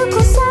the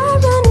circles I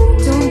run in.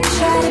 Don't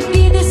try to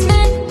be this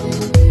man.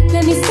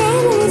 Let me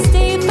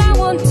stay if I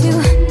want to.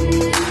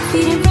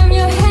 Feeding from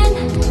your hand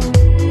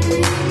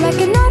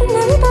like an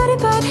ordinary body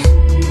part.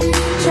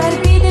 Try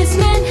to be this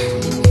man.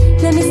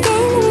 Let me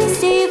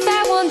stay if I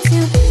want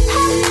to.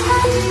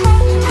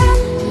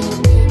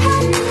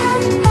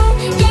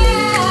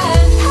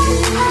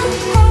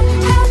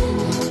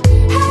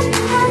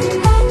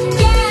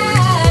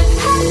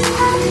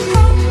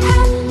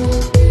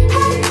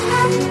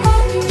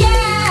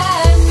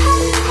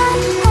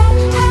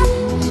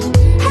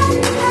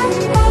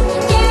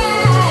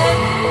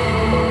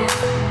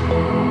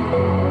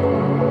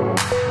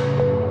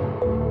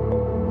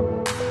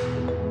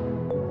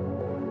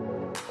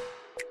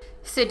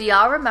 So do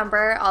y'all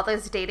remember all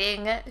those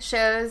dating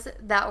shows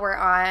that were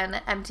on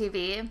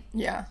MTV?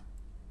 Yeah,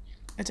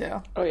 I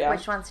do. Oh, yeah.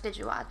 Which ones did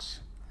you watch?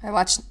 I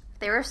watched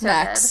They were so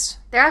Next. good.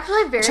 They're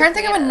actually very I'm trying to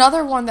think of creative.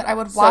 another one that I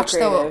would watch,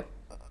 though. creative.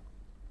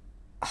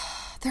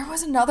 There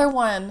was another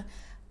one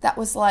that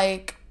was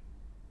like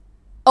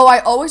Oh, I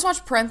always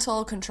watch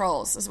Parental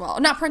Controls as well.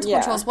 Not Parental Yeah.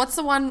 Controls. What's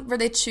the one where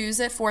they choose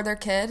it for their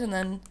kid and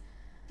then...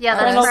 Yeah,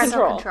 that's Parental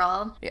parental control.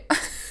 control.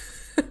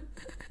 Yeah.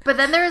 But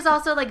then there was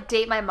also like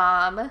Date My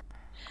Mom. That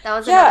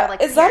was Yeah, another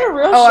like. is that a parent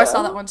real one. Oh, show? I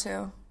saw that one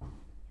too.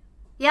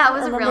 Yeah, it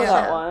was I a remember real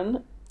that show.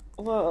 one.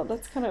 Whoa,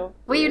 that's kind of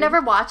Wait, you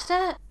never watched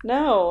it?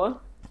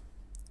 No.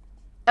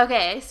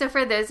 Okay, so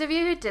for those of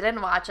you who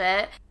didn't watch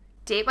it,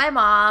 Date My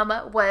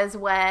Mom was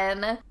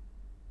when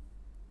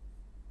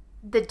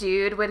the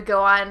dude would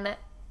go on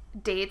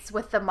dates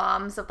with the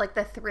moms of like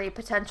the 3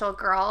 potential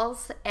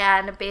girls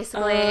and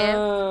basically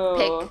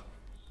Oh.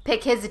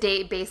 pick his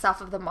date based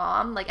off of the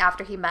mom, like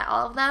after he met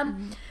all of them.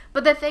 Mm-hmm.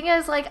 But the thing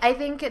is, like, I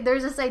think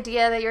there's this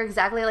idea that you're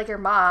exactly like your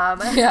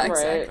mom. Yeah, Right.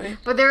 exactly.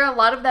 But there are a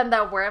lot of them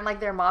that weren't like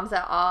their moms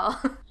at all.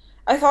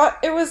 I thought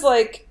it was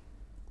like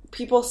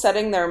people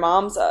setting their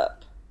moms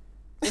up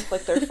with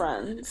like their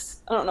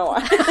friends. I don't know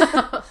why.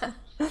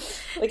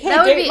 Like, hey,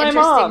 That would date be my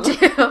mom.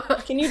 interesting too.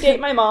 Can you date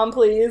my mom,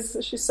 please?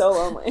 She's so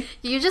lonely.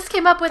 You just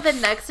came up with the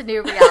next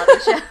new reality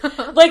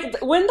show. Like,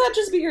 wouldn't that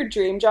just be your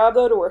dream job,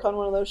 though, to work on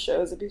one of those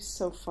shows? It'd be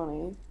so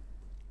funny.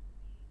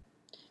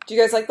 Do you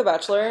guys like The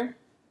Bachelor?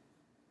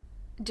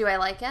 Do I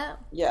like it?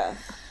 Yeah.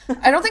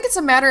 I don't think it's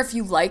a matter if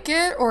you like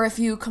it or if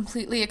you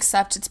completely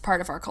accept it's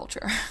part of our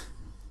culture.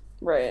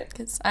 Right.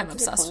 Because I'm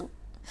That's a good obsessed. point.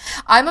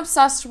 I'm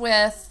obsessed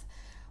with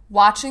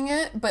watching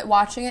it, but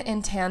watching it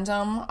in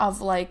tandem of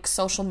like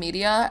social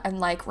media and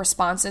like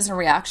responses and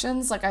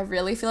reactions. Like I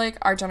really feel like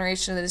our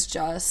generation is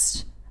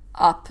just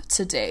up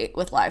to date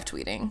with live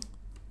tweeting.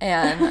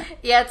 And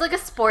Yeah, it's like a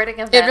sporting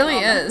event. it really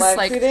almost. is. Live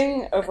Like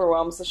tweeting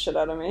overwhelms the shit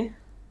out of me.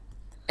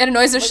 it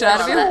annoys the shit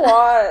out of I you. don't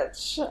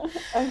watch.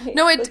 I hate,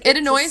 No, like, it it's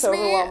annoys just so me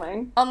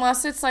overwhelming.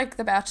 unless it's like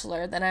The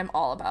Bachelor, then I'm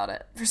all about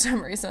it for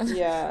some reason.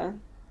 Yeah.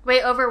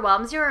 Wait,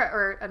 overwhelms you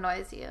or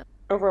annoys you?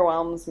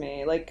 Overwhelms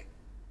me. Like,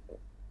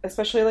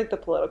 especially like the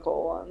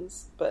political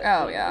ones. But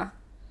Oh yeah.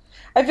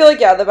 I feel like,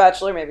 yeah, The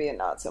Bachelor maybe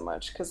not so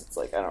much because it's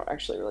like I don't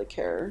actually really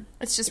care.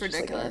 It's just It's just,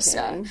 like, ridiculous.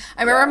 Yeah. entertaining.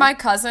 I remember Yeah. my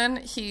cousin,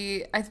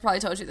 I probably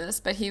told you this,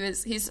 but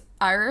he's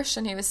Irish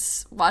and he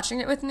was watching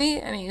it with me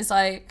and he's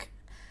like,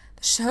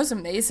 the show's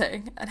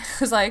amazing. And I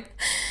was like,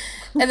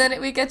 and then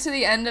we get to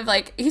the end of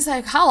like, he's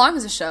like, how long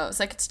is the show? It's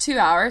like, it's 2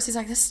 hours. He's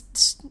like, this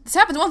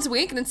happens once a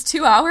week and it's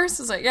 2 hours.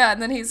 I was like, yeah.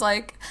 And then he's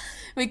like,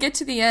 we get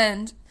to the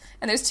end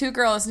and there's 2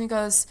 girls and he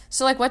goes,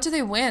 so like, what do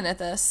they win at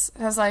this?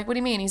 And I was like, what do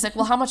you mean? He's like,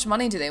 well, how much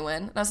money do they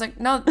win? And I was like,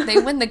 no, they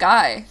win the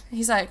guy.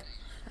 He's like,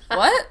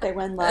 what? They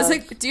win I was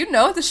love. like, do you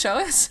know what the show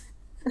is?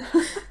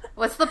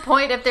 What's the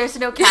point if there's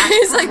no cash?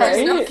 He's like,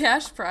 there's no Right?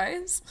 cash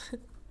prize.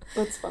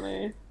 That's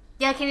funny.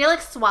 Yeah, can you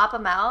like swap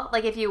them out?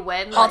 Like if you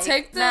win, I'll like,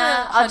 take the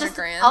I'll 100 just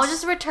grand. I'll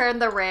just return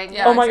the ring.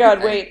 Yeah. Oh my god,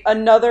 exactly. wait.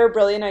 Another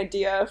brilliant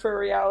idea for a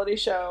reality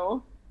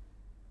show.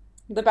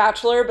 The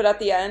Bachelor, but at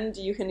the end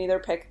you can either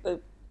pick the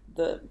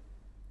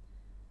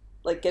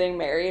like getting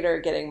married or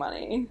getting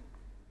money.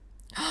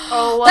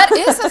 Oh, That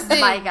is a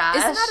thing. My gosh.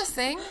 Isn't that a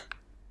thing?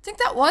 I think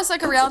that was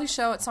like a reality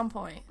show at some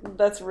point.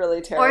 That's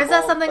really terrible. Or is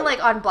that something but-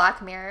 like on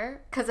Black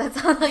Mirror? Because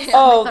it's on like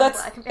Oh, on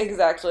that's Black Mirror.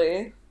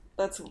 exactly.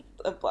 That's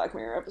a Black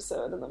Mirror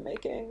episode in the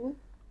making.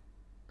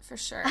 For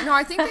sure. No,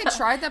 I think they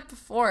tried that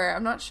before.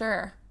 I'm not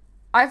sure.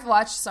 I've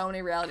watched so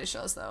many reality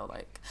shows though.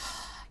 Like,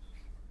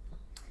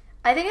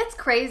 I think it's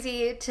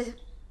crazy to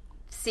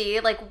see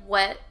like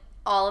what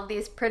all of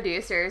these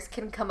producers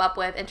can come up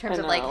with in terms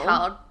I of like know.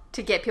 how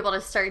to get people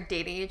to start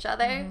dating each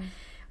other.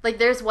 Like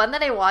there's one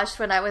that I watched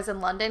when I was in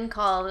London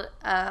called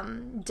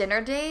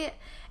Dinner Date,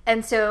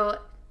 and so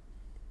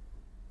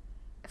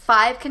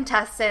 5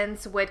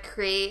 contestants would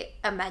create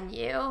a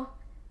menu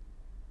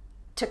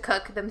to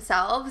cook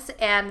themselves,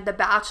 and the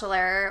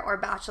bachelor or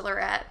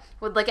bachelorette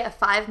would look at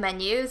 5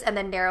 menus and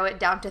then narrow it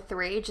down to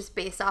 3 just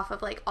based off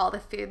of like all the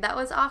food that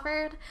was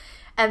offered,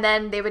 and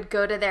then they would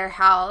go to their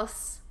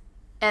house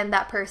and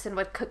that person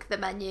would cook the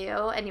menu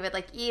and you would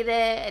like eat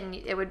it and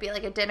it would be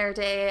like a dinner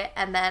date,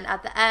 and then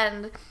at the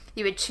end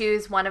you would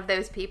choose one of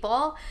those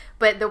people.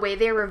 But the way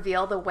they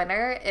reveal the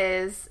winner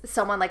is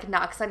someone like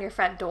knocks on your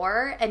front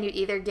door and you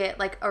either get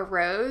like a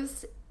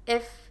rose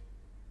if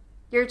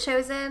you're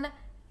chosen,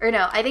 or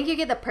no, I think you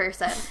get the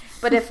person,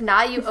 but if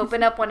not, you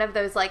open up one of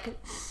those like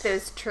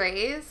those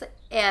trays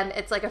and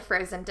it's like a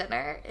frozen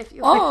dinner if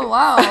you oh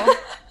wow,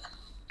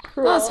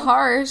 Cruel. that's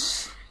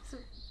harsh.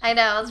 I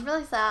know, it's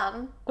really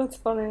sad, That's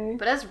funny.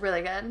 but it's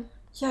really good.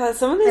 Yeah,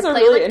 some of They these are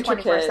play really like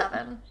intricate.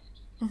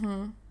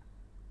 24/7.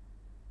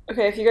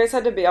 Okay, if you guys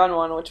had to be on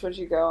one, which would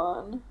you go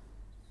on?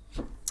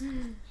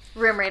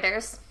 Room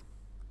Raiders.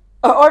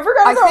 Oh, I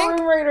forgot I about think-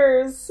 Room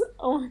Raiders.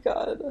 Oh my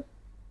god.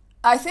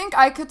 I think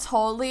I could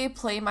totally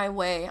play my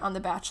way on The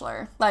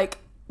Bachelor, like,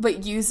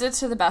 but use it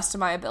to the best of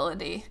my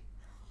ability.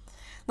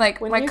 Like,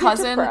 When my you get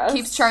cousin depressed-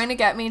 keeps trying to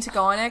get me to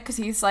go on it because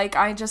he's like,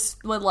 I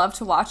just would love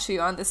to watch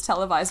you on this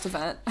televised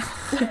event.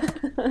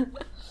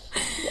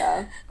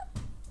 Yeah.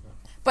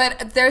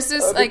 But there's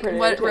this, That would be like, pretty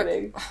what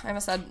entertaining. I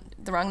almost said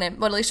the wrong name.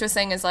 What Alicia was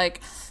saying is,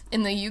 like,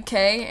 in the UK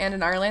and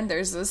in Ireland,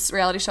 there's this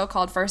reality show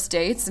called First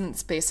Dates, and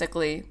it's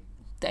basically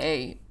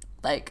they,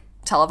 like,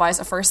 televise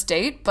a first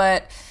date,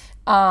 but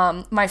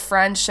my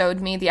friend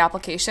showed me the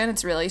application.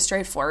 It's really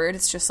straightforward.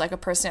 It's just like a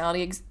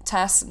personality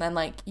test, and then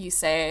like you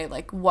say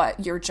like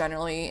what you're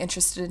generally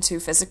interested into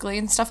physically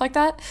and stuff like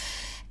that.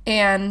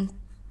 And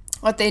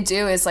what they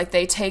do is like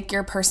they take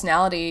your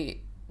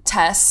personality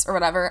tests or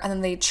whatever, and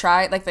then they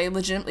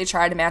legitimately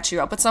try to match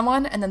you up with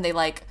someone, and then they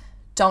like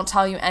don't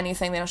tell you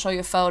anything. They don't show you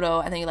a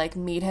photo, and then you like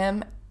meet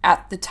him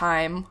at the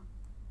time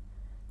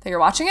that you're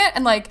watching it.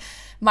 And like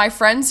my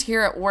friends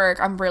here at work,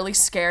 I'm really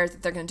scared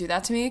that they're gonna do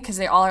that to me, because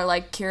they all are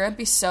like, Kira would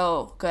be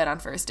so good on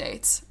first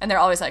dates, and they're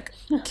always like,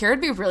 Kira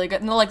would be really good,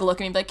 and they'll like look at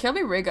me and be like, Kira would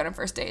be really good on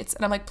first dates,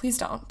 and I'm like, please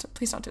don't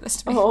do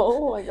this to me.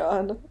 Oh my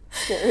god,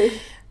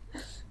 scary.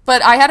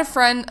 But I had a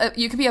friend,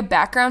 you could be a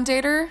background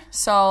dater.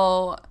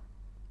 So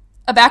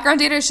a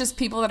background dater is just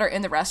people that are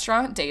in the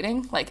restaurant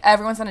dating. Like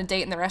everyone's on a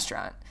date in the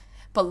restaurant.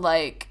 But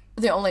like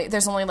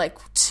there's only like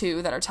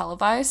 2 that are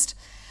televised.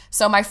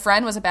 So my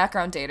friend was a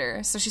background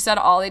dater. So she said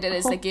all they did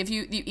is they give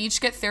you each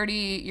get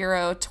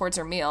 €30 towards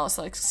your meal.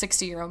 So like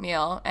 €60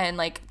 meal. And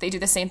like they do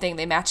the same thing.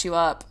 They match you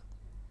up.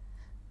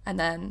 And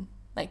then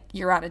like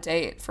you're on a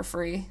date for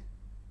free.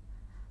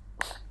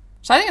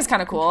 So I think it's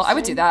kind of cool. I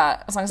would do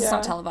that as long as it's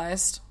not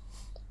televised.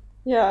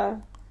 Yeah.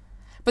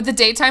 But the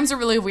date times are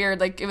really weird.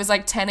 Like, it was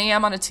like 10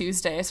 a.m. on a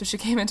Tuesday, so she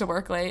came into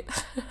work late.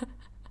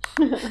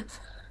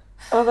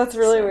 Oh, that's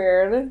really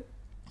weird.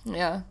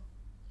 Yeah.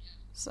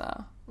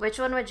 So. Which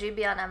one would you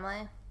be on,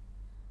 Emily?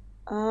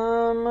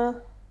 I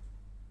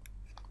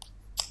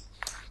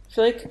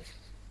feel like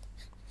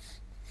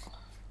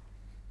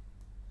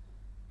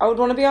I would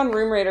want to be on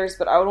Room Raiders,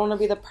 but I would want to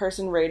be the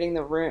person raiding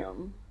the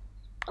room.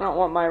 I don't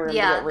want my room to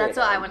get raided. Yeah, that's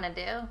what I want to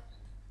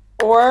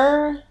do.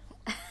 Or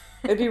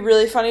it'd be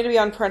really funny to be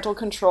on Parental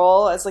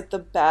Control as like the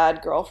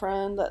bad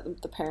girlfriend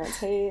that the parents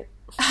hate.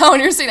 Oh,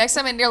 and you're sitting next to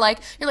them and you're like,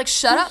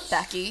 shut up,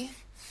 Becky.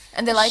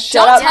 And they're like,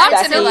 Shut don't up,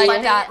 talk to me Becky.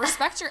 like that.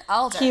 Respect your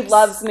elders. He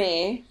loves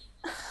me.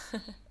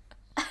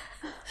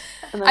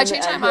 I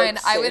changed my mind.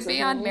 I would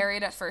be on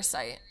Married at First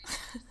Sight.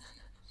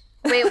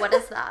 Wait, what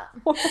is that?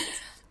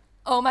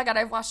 Oh my god,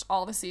 I've watched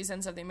all the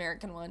seasons of the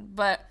American one.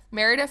 But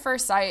Married at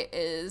First Sight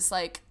is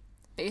like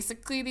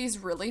basically these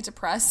really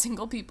depressed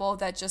single people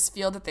that just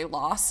feel that they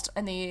lost,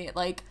 and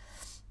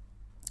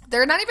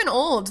they're not even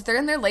old. They're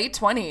in their late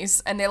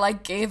 20s, and they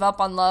like gave up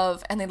on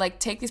love, and they like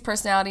take these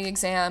personality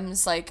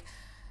exams. Like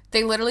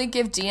they literally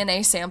give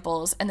DNA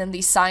samples, and then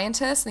these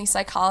scientists and these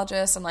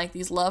psychologists and like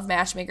these love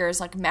matchmakers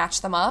like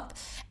match them up,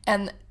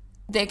 and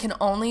they can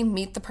only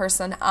meet the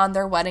person on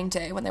their wedding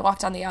day when they walk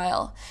down the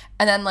aisle.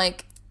 And then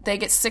like they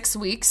get 6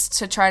 weeks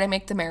to try to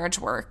make the marriage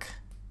work,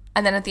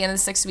 and then at the end of the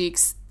 6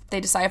 weeks they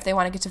decide if they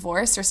want to get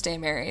divorced or stay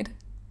married.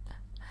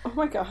 Oh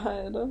my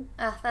god.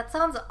 That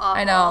sounds awful.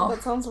 I know.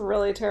 That sounds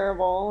really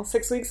terrible.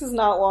 6 weeks is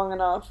not long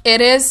enough. It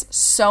is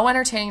so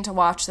entertaining to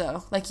watch,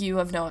 though. Like, you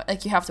have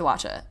you have to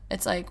watch it.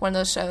 It's like one of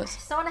those shows. I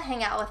just don't want to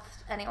hang out with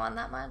anyone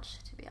that much,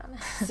 to be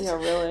honest. Yeah,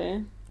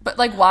 really. But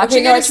like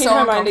watching I it is changed so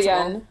my mind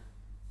uncomfortable. again.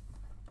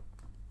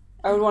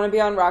 I would want to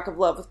be on Rock of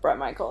Love with Bret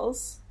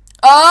Michaels.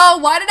 Oh,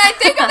 why did I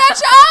think of that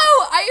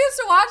show? I used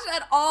to watch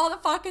it all the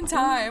fucking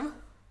time.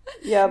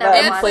 Yeah, Never that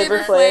mind. and Flavor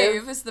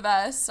Flav Flav. is the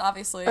best,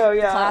 obviously. Oh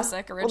yeah,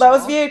 Classic, original. Well,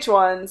 that was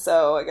VH1,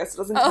 so I guess it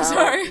doesn't count.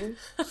 sorry.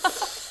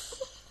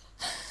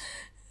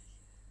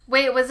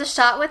 Wait, was a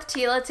shot with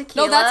Tila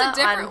Tequila No, that's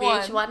a different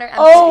on VH1 or MTV?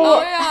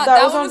 Oh, yeah,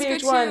 that was one on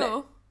good VH1.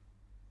 too.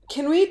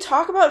 Can we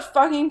talk about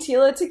fucking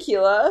Tila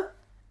Tequila?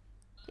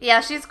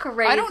 Yeah, she's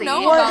crazy. I don't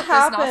know What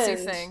about this Nazi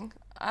happened? thing.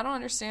 I don't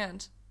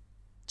understand.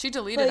 She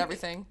deleted Like,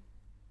 everything.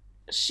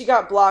 She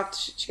got blocked.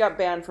 She got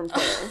banned from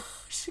Twitter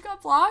She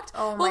got blocked?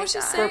 Oh What my was she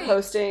God. for saying?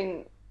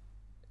 posting.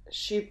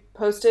 She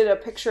posted a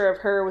picture of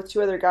her with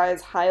 2 other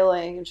guys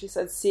heiling, and she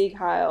said "Sieg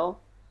Heil,"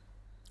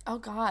 Oh,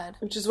 God.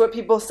 which is what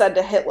people said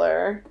to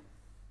Hitler.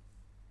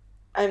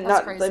 I'm That's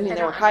not. crazy. I mean, I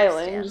they were don't heiling,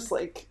 understand. just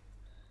like.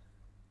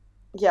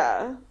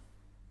 Yeah,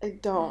 I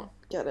don't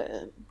get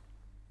it.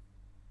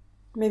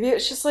 Maybe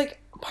it's just like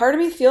part of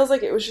me feels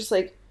like it was just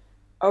like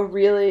a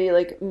really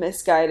like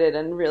misguided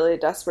and really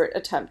desperate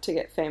attempt to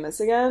get famous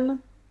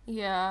again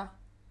Yeah.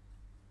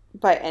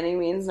 by any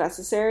means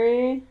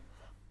necessary.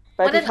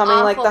 By What an becoming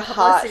like awful the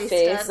hot publicity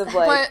face stunt. of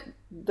like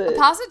The the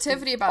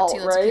positivity about Tila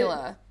alt-right.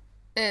 Tequila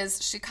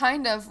is she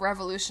kind of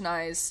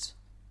revolutionized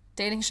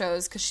dating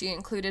shows because she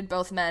included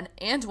both men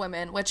and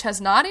women, which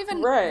has not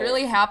even Right.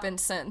 really happened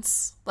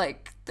since.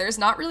 Like, there's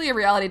not really a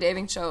reality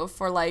dating show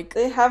for like.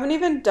 They haven't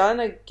even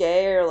done a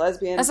gay or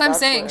lesbian. As I'm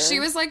saying, Bachelor. she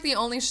was like the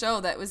only show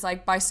that was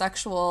like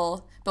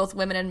bisexual. Both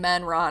women and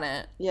men were on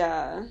it.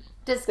 Yeah,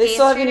 Does they Gay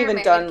still haven't Straight or even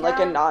Married done like a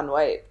count?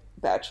 non-white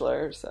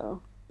Bachelor,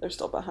 so they're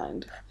still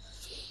behind.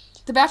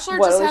 The Bachelor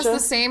What, just has Alicia?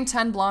 the same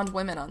 10 blonde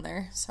women on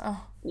there. So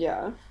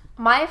Yeah,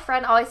 My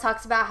friend always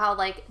talks about how,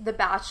 like, The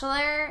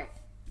Bachelor,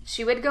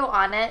 she would go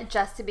on it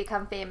just to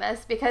become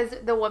famous because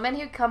the women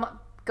who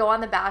go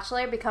on The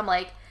Bachelor become,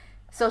 like,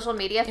 social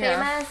media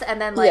Yeah. famous and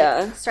then, like,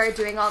 Yeah. start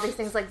doing all these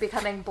things, like,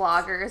 becoming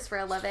bloggers for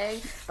a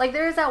living. Like,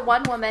 there was that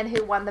one woman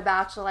who won The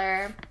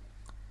Bachelor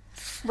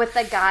with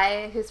the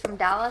guy who's from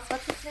Dallas.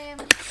 What's his name?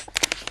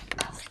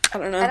 I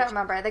don't know. I don't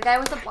remember. The guy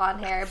with the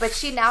blonde hair. But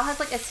she now has,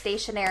 like, a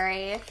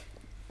stationery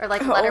or,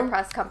 like,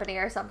 letterpress company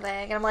or something.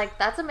 And I'm like,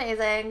 that's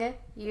amazing.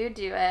 You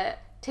do it.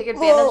 Take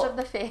advantage of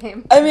the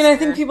fame. I mean, I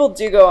think people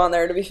do go on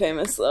there to be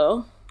famous,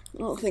 though. I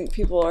don't think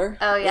people are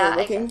really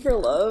looking for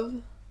love.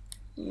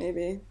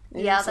 Maybe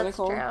yeah,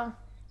 cynical. that's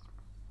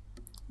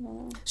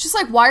true. It's just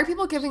like, why are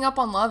people giving up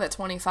on love at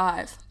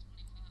 25?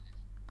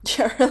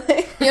 Yeah,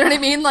 really? You know what I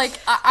mean? Like,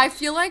 I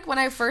feel like when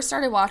I first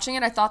started watching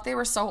it, I thought they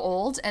were so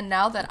old, and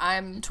now that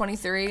I'm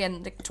 23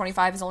 and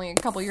 25 is only a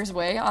couple years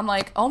away, I'm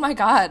like, oh my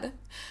god.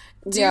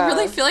 Do you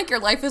really feel like your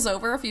life is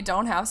over if you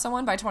don't have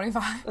someone by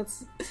 25?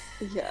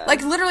 Yeah.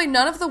 Like, literally,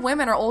 none of the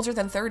women are older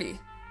than 30.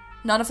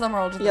 None of them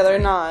are older than 30. Yeah, they're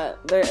not.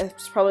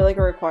 It's probably, like,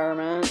 a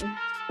requirement.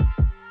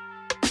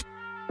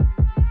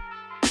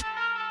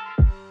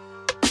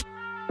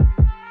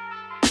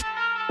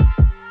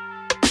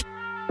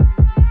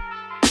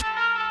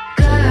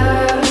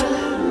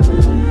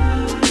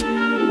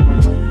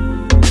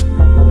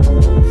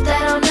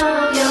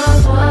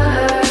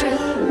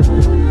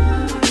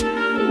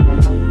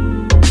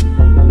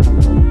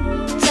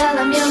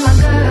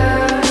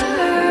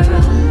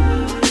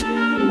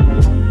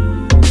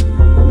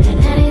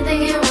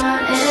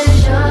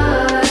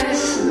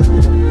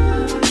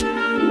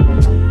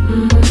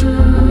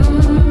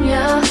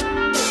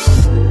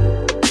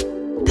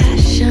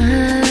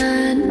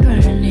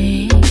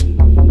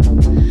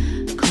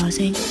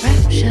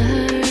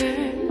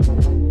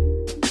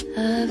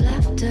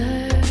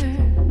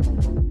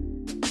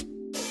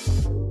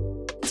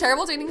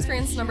 Terrible dating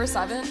experience number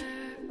 7,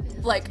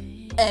 like,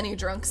 any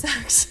drunk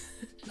sex.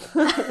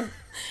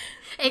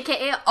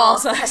 AKA all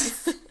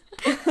sex.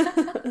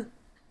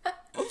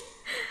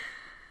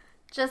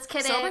 Just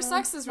kidding. Sober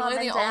sex is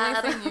really the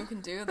only thing you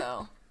can do,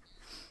 though.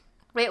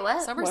 Wait,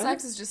 what? Sober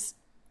sex is just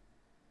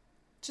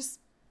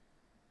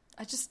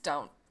I just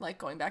don't like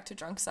going back to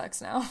drunk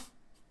sex now.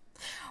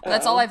 But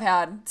that's all I've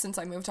had since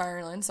I moved to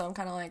Ireland, so I'm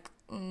kind of like,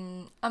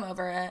 I'm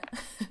over it.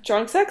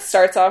 Drunk sex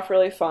starts off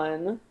really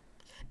fun.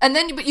 And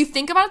then, but you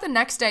think about it the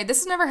next day. This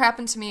has never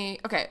happened to me.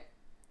 Okay,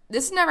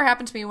 this has never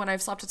happened to me when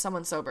I've slept with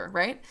someone sober,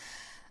 right?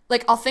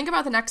 Like, I'll think about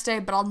it the next day,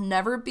 but I'll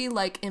never be,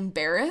 like,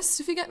 embarrassed,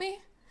 if you get me.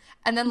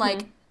 And then,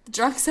 like,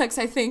 drunk sex,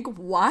 I think,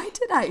 why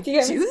did I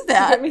do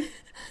that?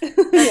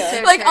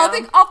 Yeah. Like, I'll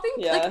think,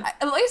 Yeah. like,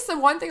 at least the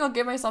one thing I'll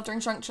give myself during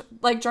drunk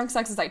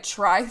sex is I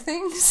try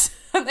things.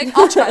 I'm like,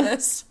 I'll try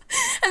this.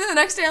 And then the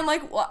next day I'm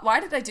like, why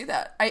did I do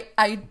that?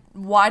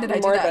 Why did I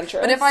do that?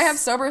 Adventurous. But if I have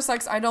sober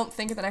sex, I don't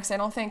think it the next day. I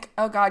don't think,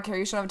 oh God, Kara,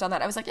 you should have done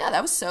that. I was like, yeah,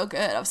 that was so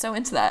good. I was so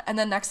into that. And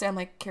then next day I'm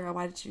like, Kara,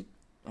 why'd you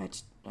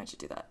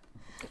do that?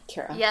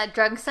 Kara. Yeah,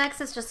 drunk sex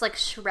is just, like,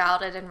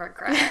 shrouded in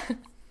regret.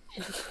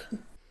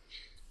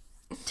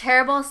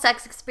 Terrible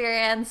sex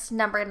experience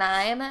number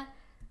 9.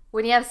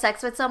 When you have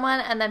sex with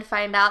someone and then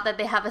find out that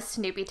they have a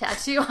Snoopy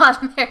tattoo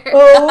on their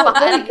Oh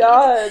body. my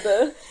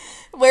god.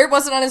 Where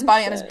was it on his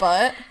body? On his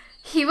butt?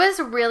 He was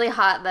really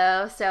hot,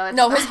 though, so it's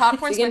No, his hot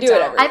points You can went do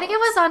down. whatever. I think it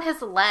was on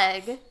his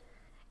leg.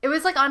 It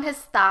was, like, on his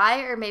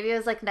thigh, or maybe it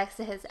was, like, next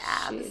to his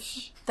abs.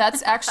 Sheesh.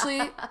 That's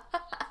actually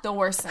the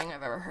worst thing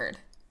I've ever heard.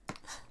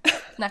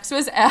 Next to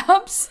his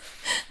abs?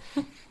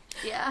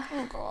 Yeah.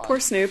 Oh, God. Poor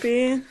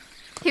Snoopy.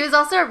 He was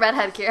also a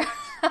redhead, Kira.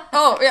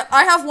 Oh, yeah,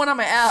 I have one on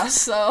my ass,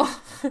 so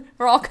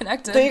we're all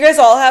connected. Don't you guys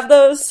all have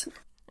those?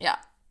 Yeah.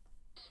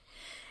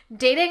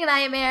 Dating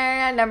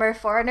nightmare number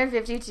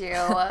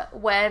 452.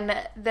 When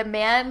the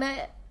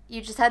man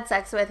you just had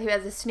sex with, who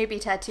has a Snoopy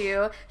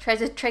tattoo, tries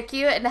to trick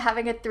you into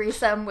having a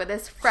threesome with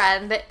his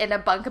friend in a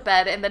bunk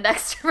bed in the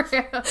next room.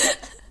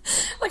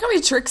 Like how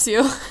he tricks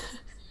you.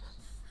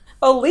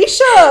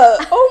 Alicia!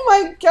 Oh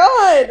my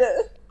god!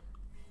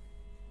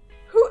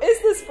 Who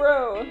is this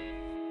bro?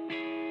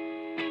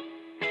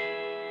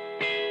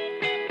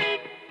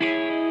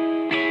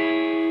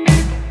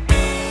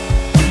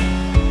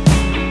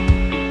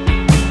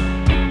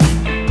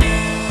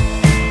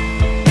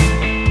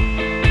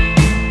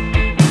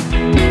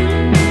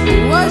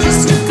 Was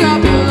just a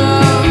couple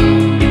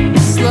of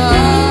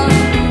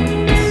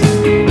slugs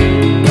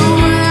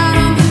going out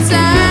on the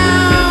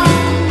town,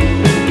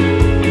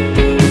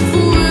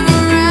 fooling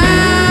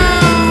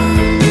around,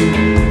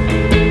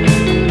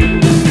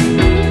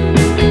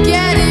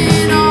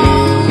 getting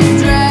all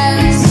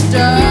dressed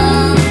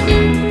up,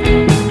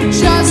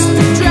 just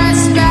to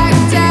dress back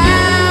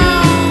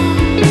down.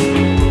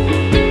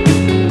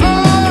 Oh.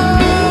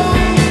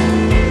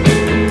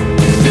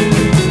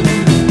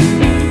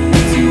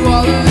 To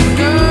all of the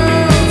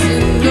girls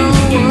in the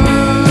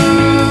world,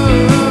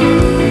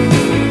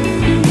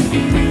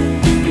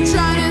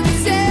 trying to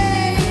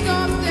take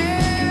off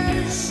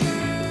their shirts.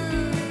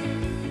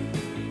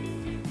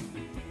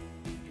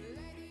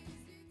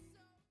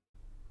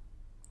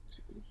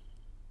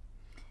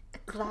 The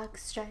clock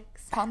strikes.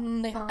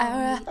 On the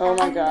hour. Oh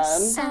my god.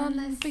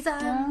 And the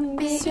sun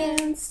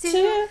begins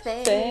to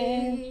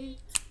fade.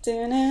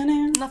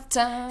 Enough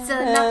time. So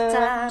enough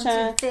time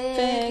to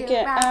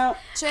figure out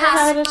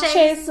how to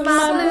chase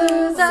my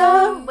blues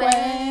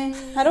away.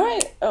 How do I?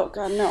 Oh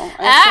god, no.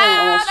 I accidentally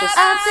almost just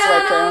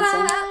swiped her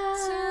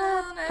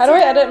answer. How do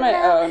I edit my?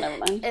 Oh, never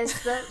mind.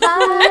 It's the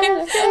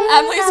life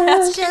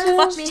Emily's just asking me.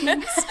 questions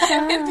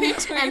in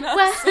between And us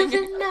when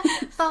singing. the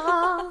night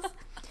falls,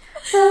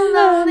 the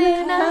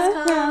loneliness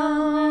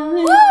comes.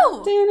 Woo!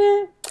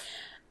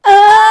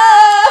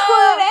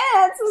 Oh,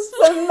 dance with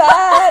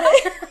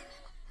somebody.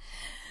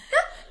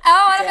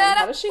 Oh, Damn,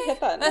 how does she hit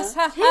that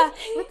note?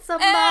 With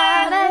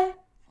somebody.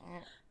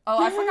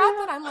 Oh, I forgot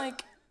that I'm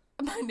like,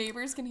 my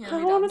neighbors can hear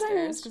me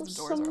downstairs because the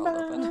doors are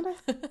all open.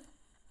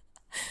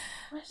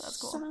 That's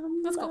cool.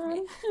 That's cool for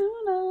me.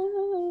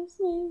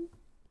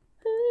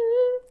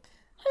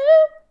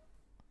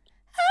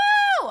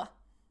 Oh!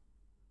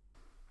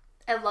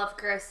 I love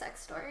gross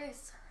sex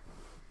stories.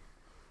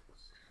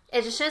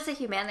 It just shows the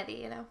humanity,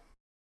 you know?